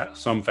some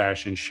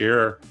fashion,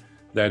 share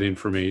that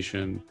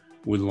information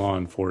with law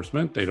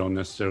enforcement. They don't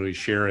necessarily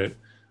share it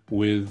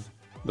with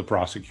the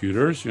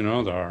prosecutors,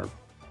 the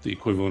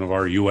equivalent of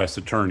our U.S.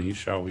 attorneys,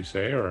 shall we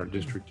say, or our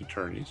district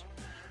attorneys.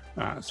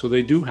 So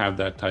they do have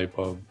that type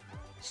of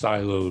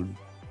siloed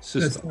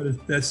system.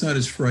 That's not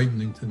as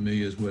frightening to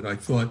me as what I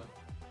thought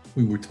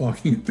we were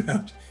talking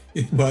about.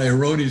 If I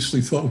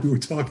erroneously thought we were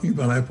talking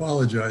about, I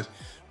apologize.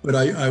 But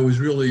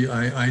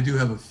I do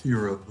have a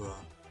fear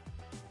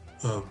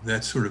of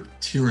that sort of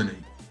tyranny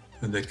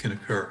that can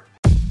occur.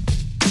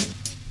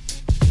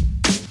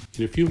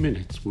 In a few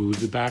minutes, we will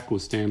be back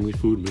with Stanley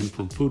Foodman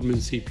from Foodman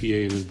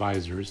CPA and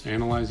Advisors,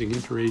 analyzing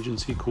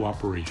interagency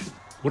cooperation.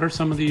 What are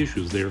some of the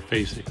issues they are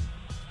facing?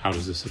 How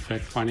does this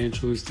affect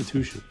financial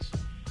institutions?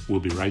 We'll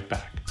be right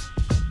back.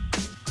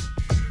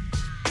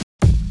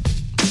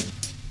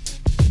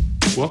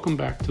 Welcome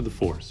back to The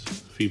Force,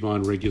 FIBA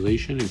on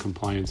Regulation and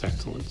Compliance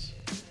Excellence.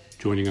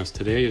 Joining us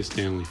today is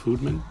Stanley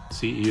Foodman,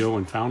 CEO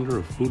and founder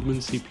of Foodman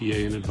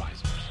CPA and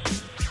Advisors.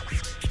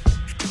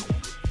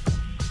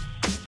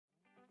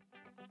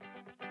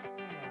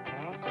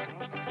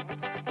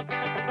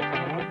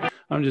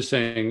 I'm just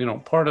saying,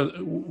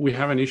 we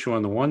have an issue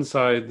on the one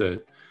side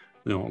that,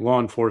 law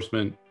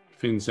enforcement,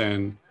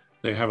 FinCEN,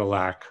 they have a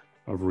lack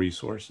of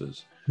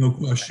resources. No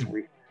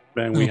question.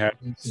 Then we have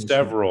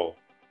several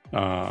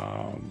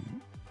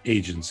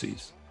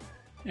agencies,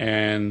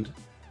 and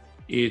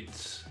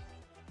it's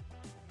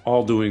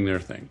all doing their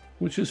thing,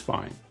 which is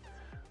fine.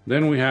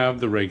 Then we have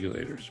the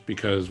regulators,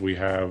 because we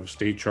have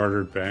state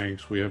chartered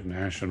banks, we have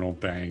national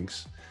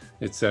banks,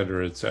 et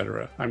cetera, et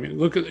cetera. I mean,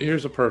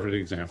 here's a perfect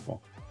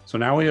example. So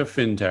now we have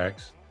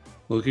fintechs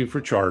looking for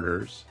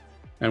charters,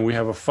 and we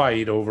have a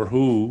fight over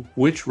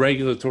which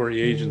regulatory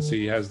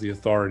agency has the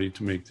authority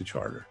to make the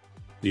charter,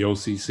 the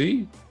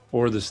OCC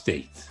or the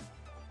state.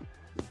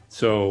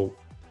 So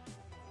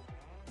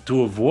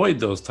to avoid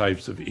those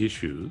types of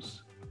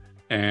issues,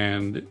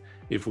 and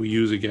if we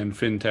use, again,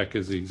 fintech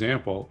as the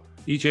example,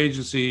 each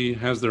agency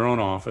has their own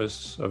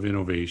office of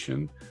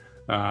innovation.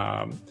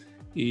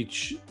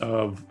 Each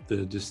of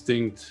the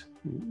distinct,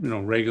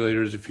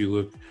 regulators, if you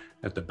look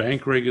at the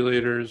bank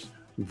regulators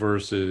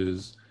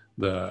versus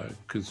the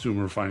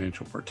Consumer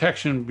Financial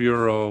Protection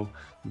Bureau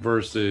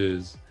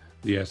versus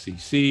the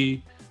SEC,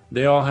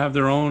 they all have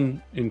their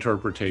own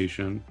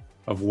interpretation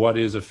of what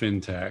is a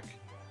fintech,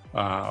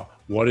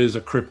 what is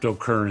a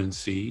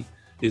cryptocurrency,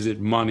 is it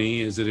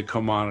money, is it a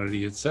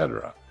commodity,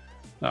 etc.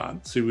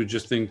 So we would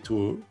just think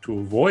to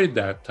avoid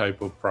that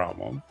type of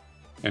problem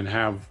and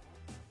have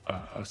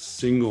a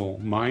single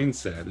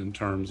mindset in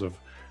terms of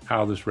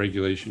how this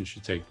regulation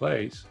should take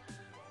place,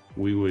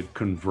 we would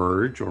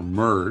converge or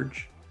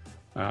merge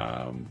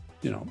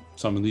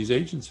some of these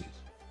agencies.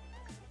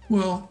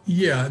 Well,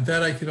 yeah,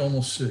 that I could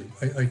almost see.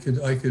 I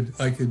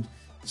could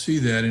see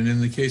that. And in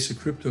the case of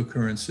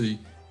cryptocurrency,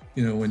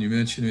 when you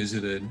mention is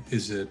it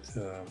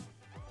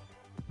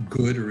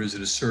good, or is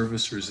it a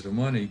service, or is it a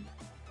money?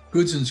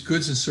 Goods and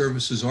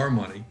services are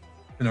money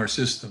in our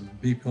system.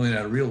 People may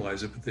not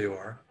realize it, but they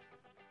are.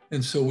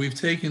 And so we've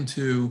taken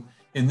to,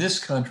 in this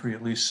country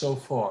at least so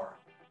far,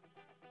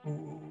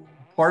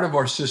 part of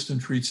our system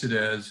treats it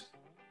as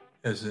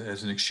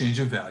an exchange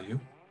of value,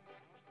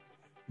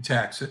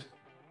 tax it.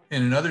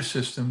 And in other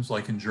systems,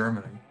 like in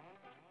Germany,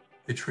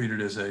 they treat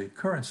it as a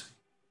currency,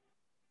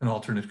 an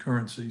alternate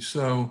currency.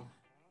 So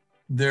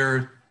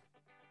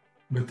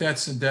but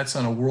that's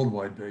on a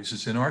worldwide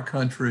basis. In our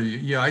country,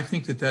 yeah, I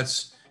think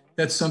that's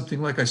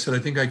something, like I said, I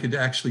think I could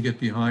actually get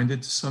behind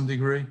it to some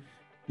degree,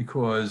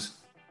 because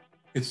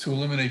it's to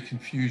eliminate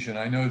confusion.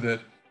 I know that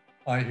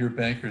I hear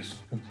bankers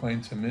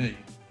complain to me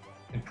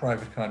in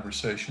private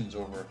conversations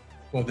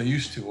they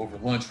used to over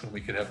lunch, when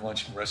we could have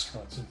lunch in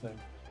restaurants and things.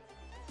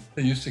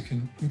 They used to,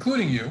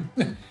 including you,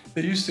 I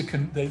used to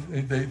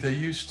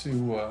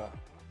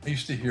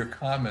hear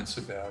comments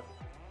about,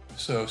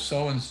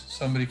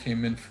 somebody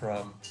came in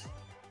from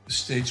the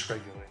states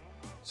regulating,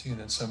 and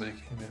then somebody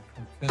came in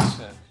from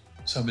FinCEN,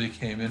 somebody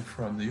came in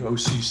from the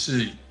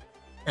OCC,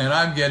 and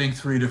I'm getting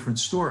 3 different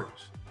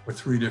stories or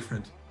 3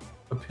 different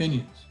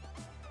opinions,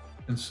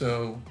 and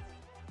so,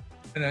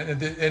 and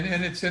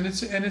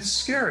it's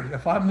scary.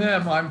 If I'm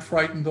them, I'm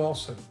frightened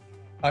also.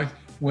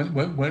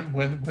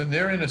 When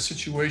they're in a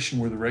situation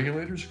where the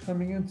regulators are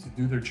coming in to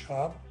do their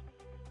job,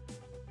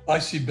 I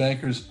see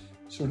bankers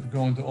sort of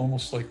go into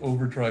almost like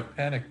overdrive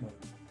panic mode.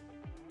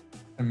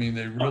 I mean,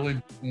 they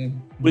really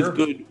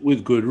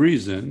with good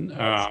reason.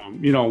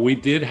 We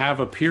did have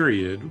a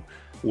period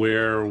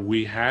where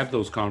we had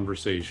those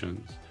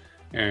conversations,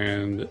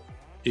 and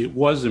it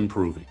was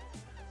improving.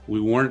 We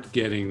weren't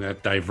getting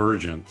that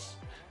divergence,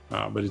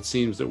 but it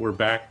seems that we're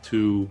back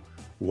to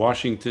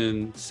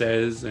Washington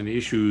says and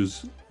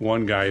issues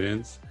one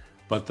guidance,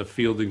 but the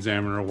field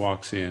examiner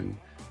walks in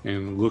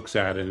and looks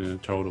at it in a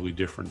totally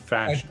different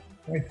fashion.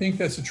 I think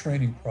that's a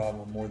training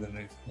problem more than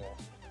anything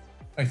else.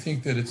 I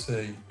think that it's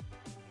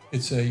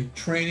a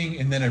training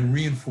and then a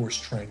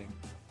reinforced training,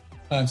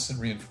 constant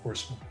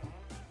reinforcement.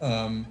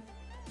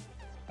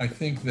 I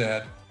think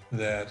that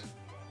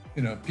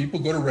people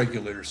go to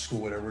regulator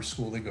school, whatever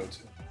school they go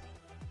to,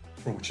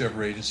 for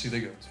whichever agency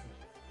they go to,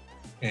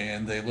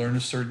 and they learn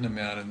a certain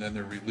amount, and then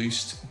they're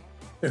released.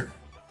 They're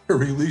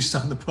released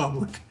on the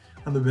public,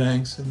 on the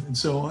banks, and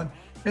so on,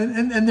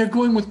 and they're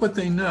going with what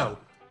they know.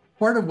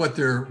 Part of what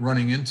they're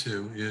running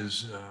into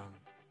is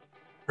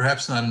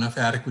perhaps not enough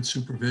adequate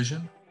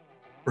supervision,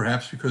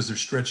 perhaps because they're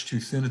stretched too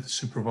thin at the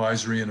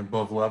supervisory and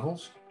above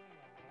levels.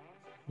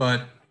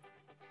 But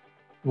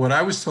what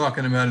I was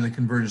talking about in the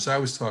convergence I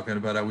was talking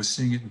about, I was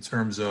seeing it in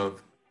terms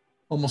of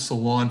almost a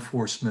law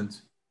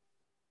enforcement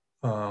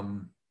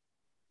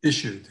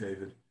issue,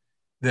 David.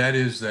 That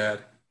is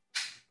that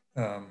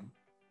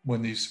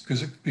when these,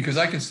 because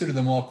I consider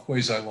them all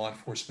quasi-law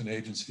enforcement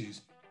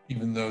agencies,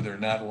 even though they're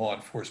not law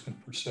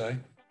enforcement per se,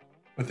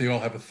 but they all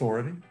have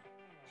authority,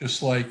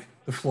 just like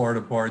the Florida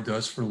bar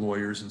does for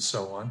lawyers and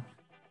so on.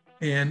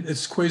 And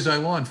it's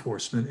quasi-law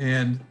enforcement.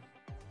 And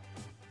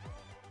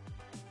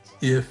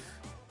if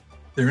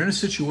they're in a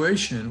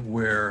situation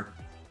where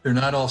they're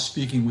not all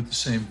speaking with the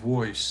same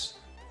voice,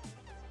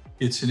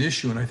 it's an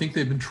issue. And I think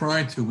they've been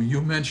trying to. Well,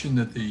 you mentioned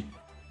that the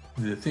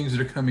things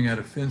that are coming out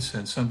of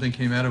FinCEN, something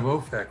came out of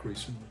OFAC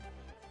recently.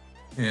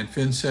 And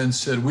FinCEN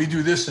said, we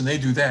do this and they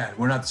do that.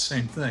 We're not the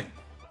same thing.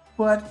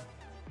 But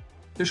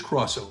there's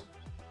crossover.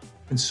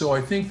 And so I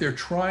think they're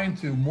trying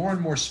to more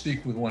and more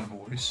speak with one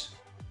voice,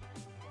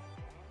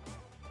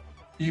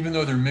 even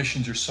though their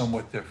missions are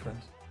somewhat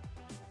different.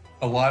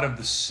 A lot of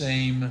the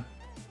same,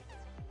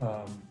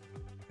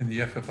 in the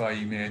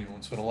FFIE manual,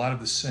 and so a lot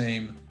of the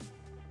same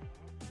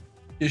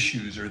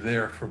issues are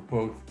there for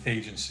both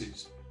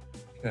agencies,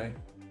 okay?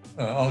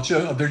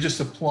 They're just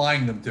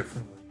applying them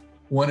differently.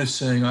 One is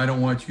saying, I don't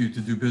want you to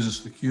do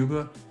business with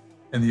Cuba,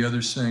 and the other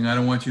is saying, I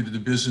don't want you to do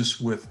business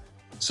with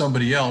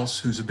somebody else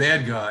who's a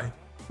bad guy,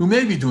 who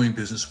may be doing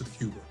business with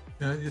Cuba.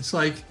 It's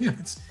like,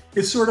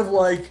 it's sort of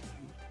like,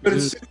 but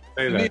it's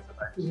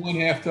one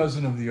half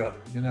dozen of the other.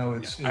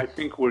 I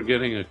think we're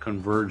getting a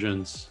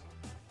convergence,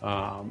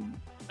 and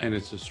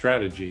it's a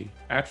strategy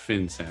at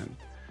FinCEN.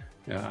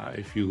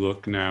 If you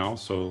look now,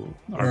 so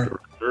our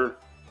director,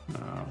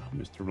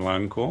 Mr.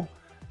 Blanco,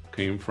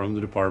 came from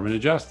the Department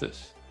of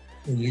Justice.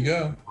 There you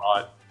go.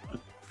 Brought a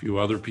few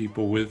other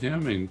people with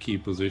him in key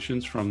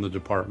positions from the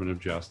Department of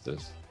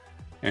Justice.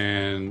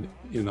 And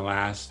in the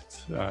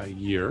last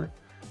year,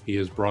 he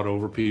has brought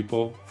over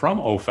people from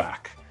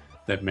OFAC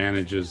that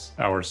manages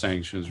our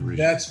sanctions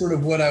regime. That's sort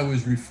of what I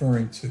was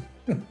referring to.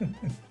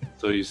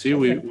 So you see,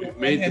 we've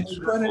made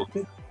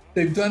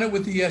they've done it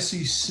with the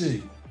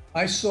SEC.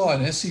 I saw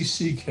an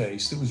SEC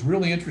case that was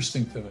really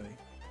interesting to me.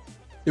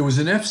 There was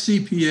an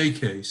FCPA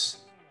case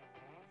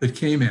that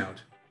came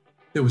out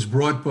that was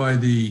brought by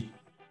the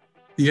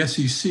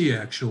SEC,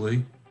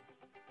 actually,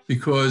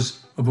 because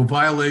of a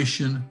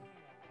violation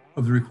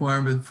of the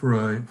requirement for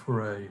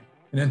an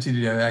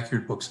entity to have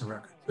accurate books and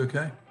records.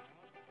 Okay,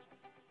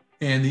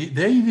 and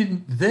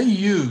they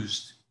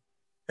used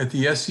at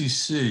the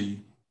SEC.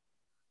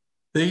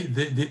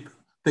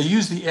 They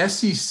used the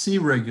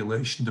SEC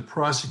regulation to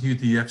prosecute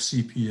the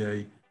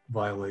FCPA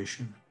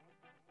violation,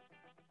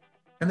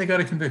 and they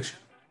got a conviction.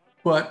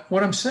 But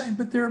what I'm saying,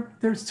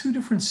 there's two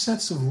different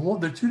sets of law.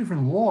 They're two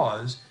different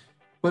laws,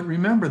 but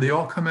remember, they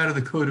all come out of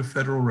the Code of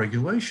Federal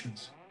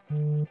Regulations.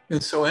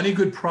 And so any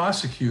good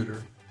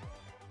prosecutor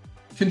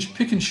can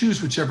pick and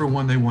choose whichever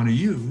one they want to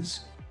use,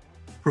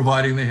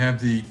 providing they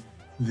have the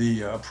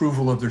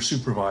approval of their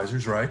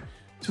supervisors, right,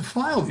 to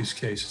file these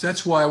cases.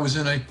 That's why I was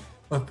in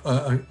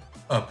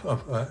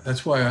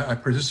that's why I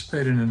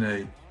participated in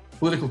a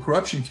political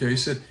corruption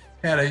case that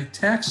had a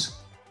tax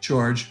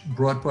charge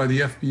brought by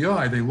the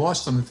FBI. They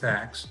lost on the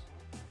tax.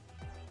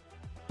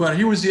 But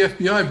here was the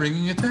FBI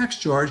bringing a tax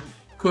charge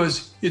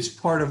because it's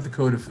part of the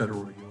Code of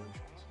Federal Regulations.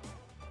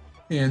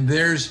 And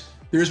there's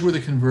where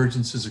the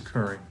convergence is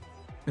occurring.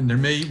 And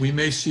we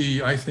may see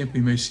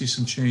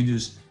some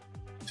changes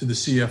to the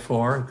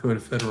CFR, Code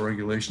of Federal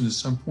Regulations, at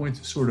some point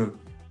to sort of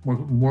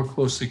more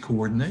closely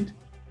coordinate.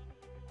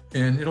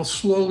 And it'll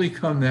slowly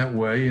come that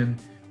way. And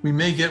we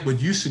may get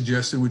what you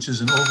suggested, which is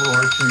an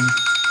overarching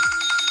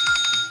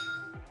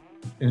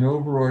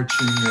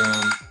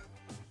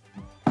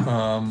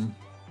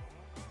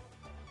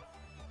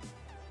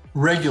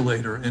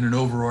regulator and an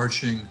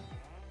overarching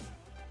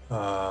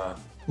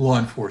law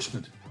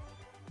enforcement.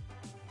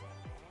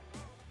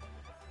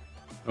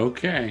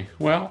 Okay.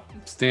 Well,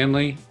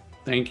 Stanley,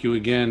 thank you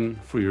again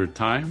for your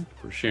time,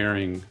 for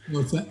sharing.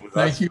 Well,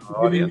 thank you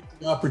for giving me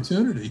the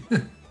opportunity.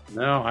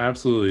 No,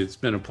 absolutely. It's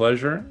been a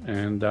pleasure,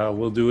 and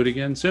we'll do it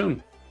again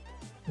soon.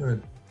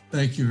 Good.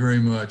 Thank you very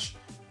much.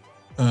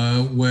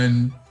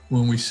 When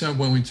we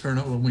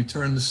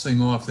turn this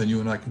thing off, then you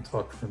and I can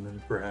talk for a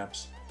minute,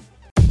 perhaps.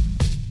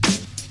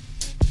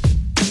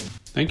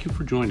 Thank you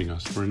for joining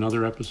us for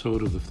another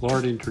episode of the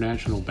Florida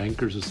International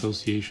Bankers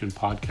Association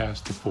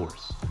podcast, The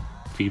Force,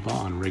 FIBA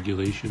on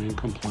Regulation and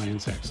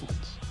Compliance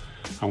Excellence.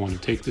 I want to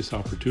take this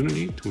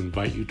opportunity to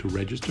invite you to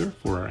register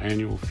for our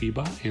annual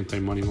FIBA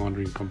Anti-Money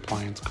Laundering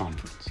Compliance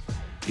Conference,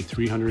 a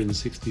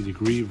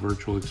 360-degree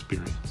virtual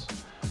experience.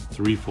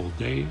 3 full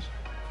days,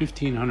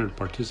 1,500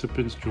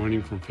 participants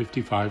joining from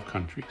 55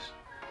 countries.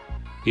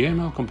 The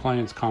AML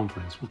Compliance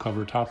Conference will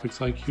cover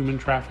topics like human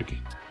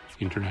trafficking,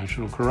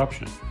 international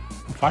corruption,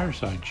 a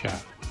fireside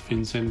chat with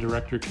FinCEN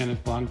Director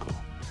Kenneth Blanco,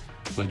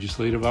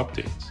 legislative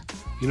updates,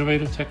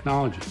 innovative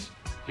technologies,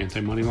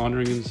 anti-money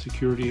laundering in the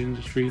security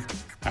industry,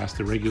 ask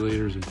the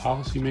regulators and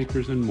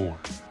policymakers, and more,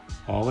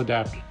 all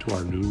adapted to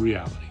our new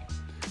reality.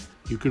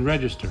 You can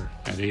register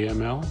at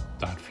aml.fiba.net.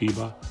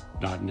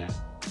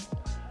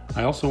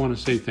 I also want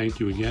to say thank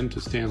you again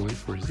to Stanley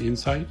for his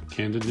insight,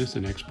 candidness,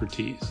 and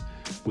expertise.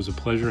 It was a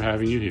pleasure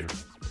having you here.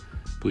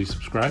 Please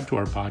subscribe to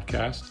our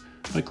podcast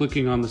by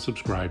clicking on the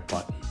subscribe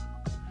button.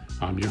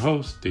 I'm your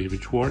host,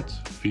 David Schwartz,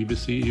 FIBA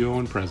CEO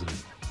and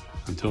President.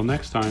 Until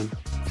next time.